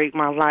saturate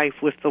my life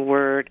with the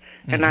Word,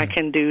 and I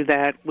can do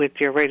that with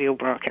your radio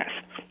broadcast.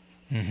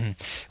 Mm-hmm.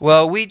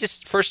 Well,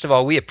 first of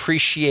all, we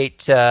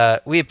appreciate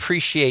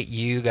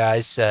you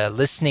guys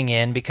listening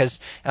in, because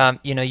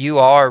you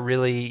are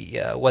really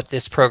what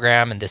this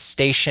program and this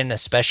station,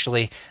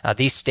 especially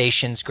these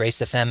stations, Grace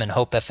FM and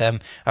Hope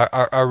FM,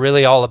 are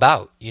really all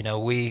about.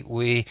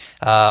 We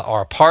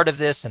are a part of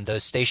this, and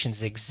those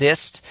stations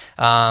exist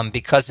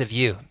because of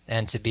you,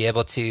 and to be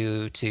able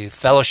to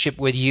fellowship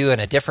with you in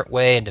a different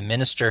way and to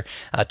minister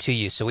to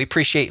you. So we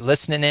appreciate you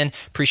listening in,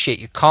 appreciate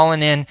you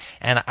calling in,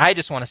 and I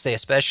just want to say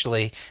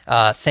especially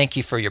thank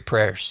you for your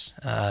prayers.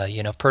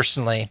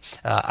 Personally,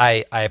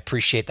 I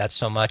appreciate that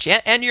so much,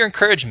 and your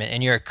encouragement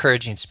and your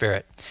encouraging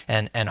spirit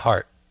and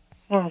heart.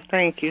 Well,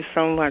 thank you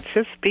so much.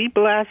 Just be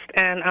blessed,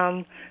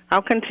 and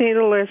I'll continue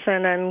to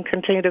listen and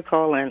continue to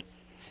call in.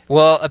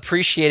 Well,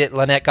 appreciate it,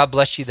 Lynette. God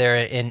bless you there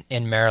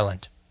in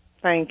Maryland.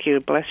 Thank you.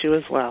 Bless you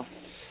as well.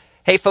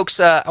 Hey, folks,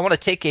 I want to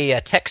take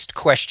a text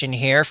question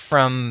here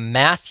from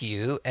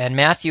Matthew. And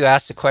Matthew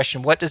asks the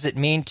question, what does it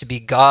mean to be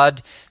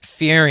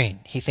God-fearing?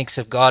 He thinks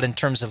of God in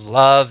terms of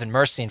love and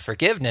mercy and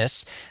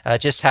forgiveness,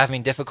 just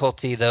having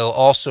difficulty, though,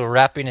 also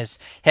wrapping his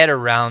head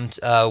around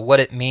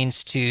what it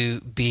means to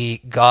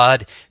be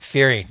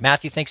God-fearing.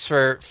 Matthew, thanks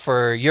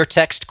for your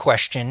text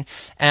question.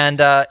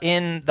 And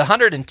in the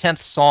 111th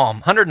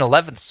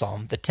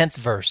Psalm, the 10th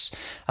verse,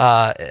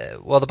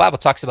 the Bible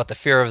talks about the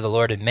fear of the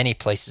Lord in many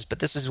places, but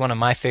this is one of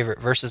my favorite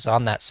verses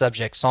on that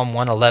subject, Psalm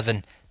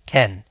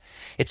 111:10.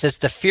 It says,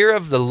 "The fear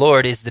of the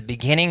Lord is the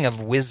beginning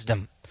of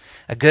wisdom.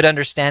 A good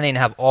understanding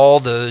have all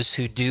those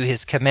who do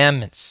his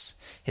commandments.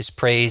 His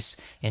praise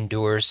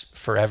endures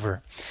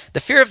forever."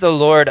 The fear of the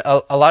Lord,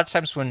 a lot of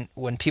times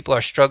when people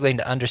are struggling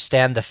to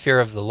understand the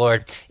fear of the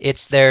Lord,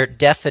 it's their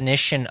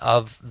definition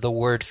of the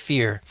word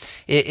fear.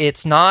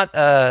 It's not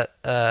a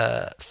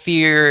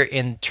fear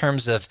in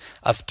terms of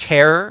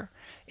terror.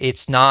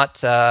 It's not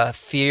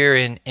fear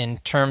in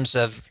terms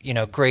of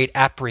great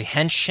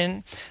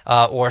apprehension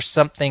or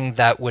something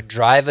that would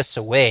drive us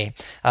away.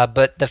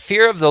 But the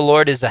fear of the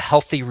Lord is a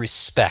healthy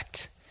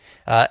respect.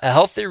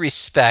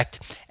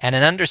 And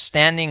an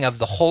understanding of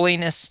the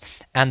holiness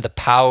and the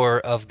power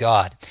of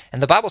God. And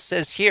the Bible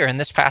says here in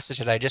this passage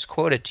that I just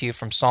quoted to you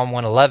from Psalm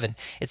 111,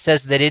 it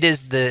says that it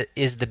is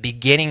the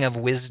beginning of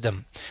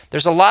wisdom.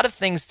 There's a lot of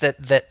things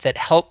that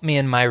help me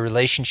in my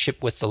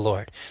relationship with the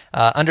Lord.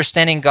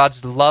 Understanding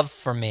God's love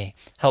for me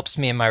helps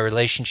me in my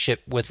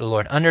relationship with the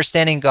Lord.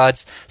 Understanding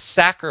God's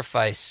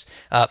sacrifice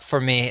for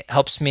me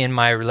helps me in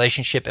my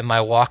relationship and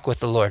my walk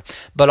with the Lord.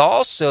 But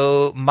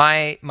also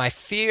my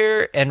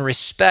fear and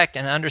respect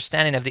and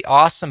understanding of the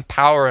awesome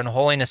power and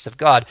holiness of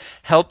God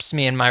helps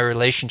me in my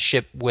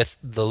relationship with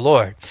the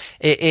Lord.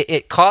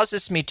 It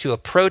causes me to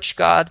approach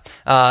God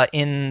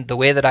in the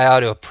way that I ought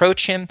to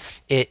approach him.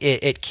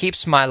 It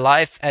keeps my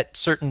life at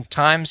certain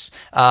times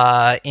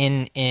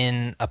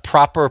in a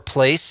proper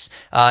place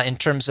in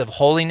terms of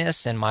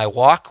holiness and my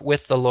walk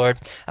with the Lord.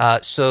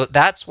 So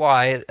that's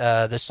why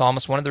the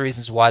psalmist, one of the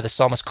reasons why the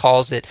psalmist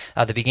calls it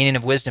the beginning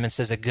of wisdom and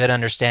says a good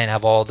understanding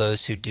of all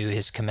those who do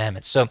his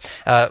commandments. So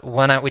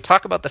when we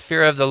talk about the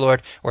fear of the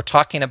Lord, we're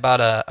talking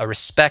about a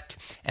respect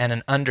and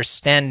an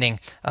understanding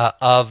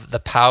of the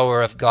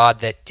power of God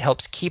that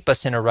helps keep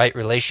us in a right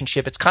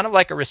relationship. It's kind of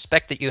like a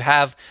respect that you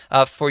have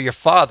for your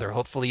father.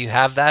 Hopefully you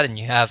have that, and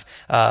you have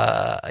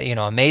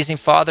amazing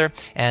father,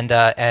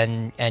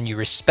 and you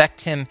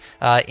respect him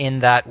in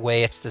that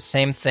way. It's the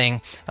same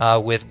thing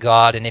with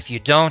God, and if you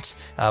don't,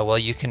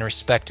 you can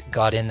respect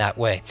God in that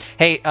way.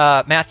 Hey,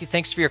 Matthew,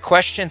 thanks for your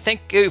question.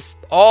 Thank you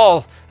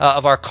all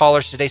of our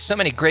callers today. So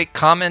many great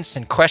comments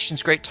and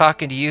questions. Great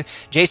talking to you.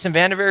 Jason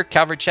Vanderveer,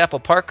 Calvary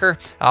Chapel, Parker.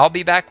 I'll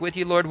be back with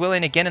you, Lord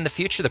willing, again in the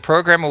future. The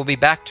program will be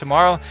back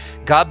tomorrow.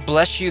 God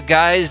bless you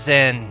guys,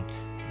 and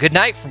good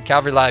night from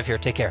Calvary Live here.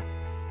 Take care.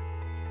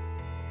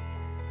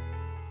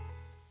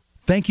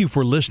 Thank you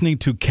for listening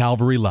to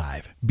Calvary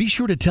Live. Be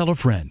sure to tell a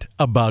friend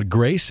about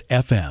Grace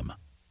FM.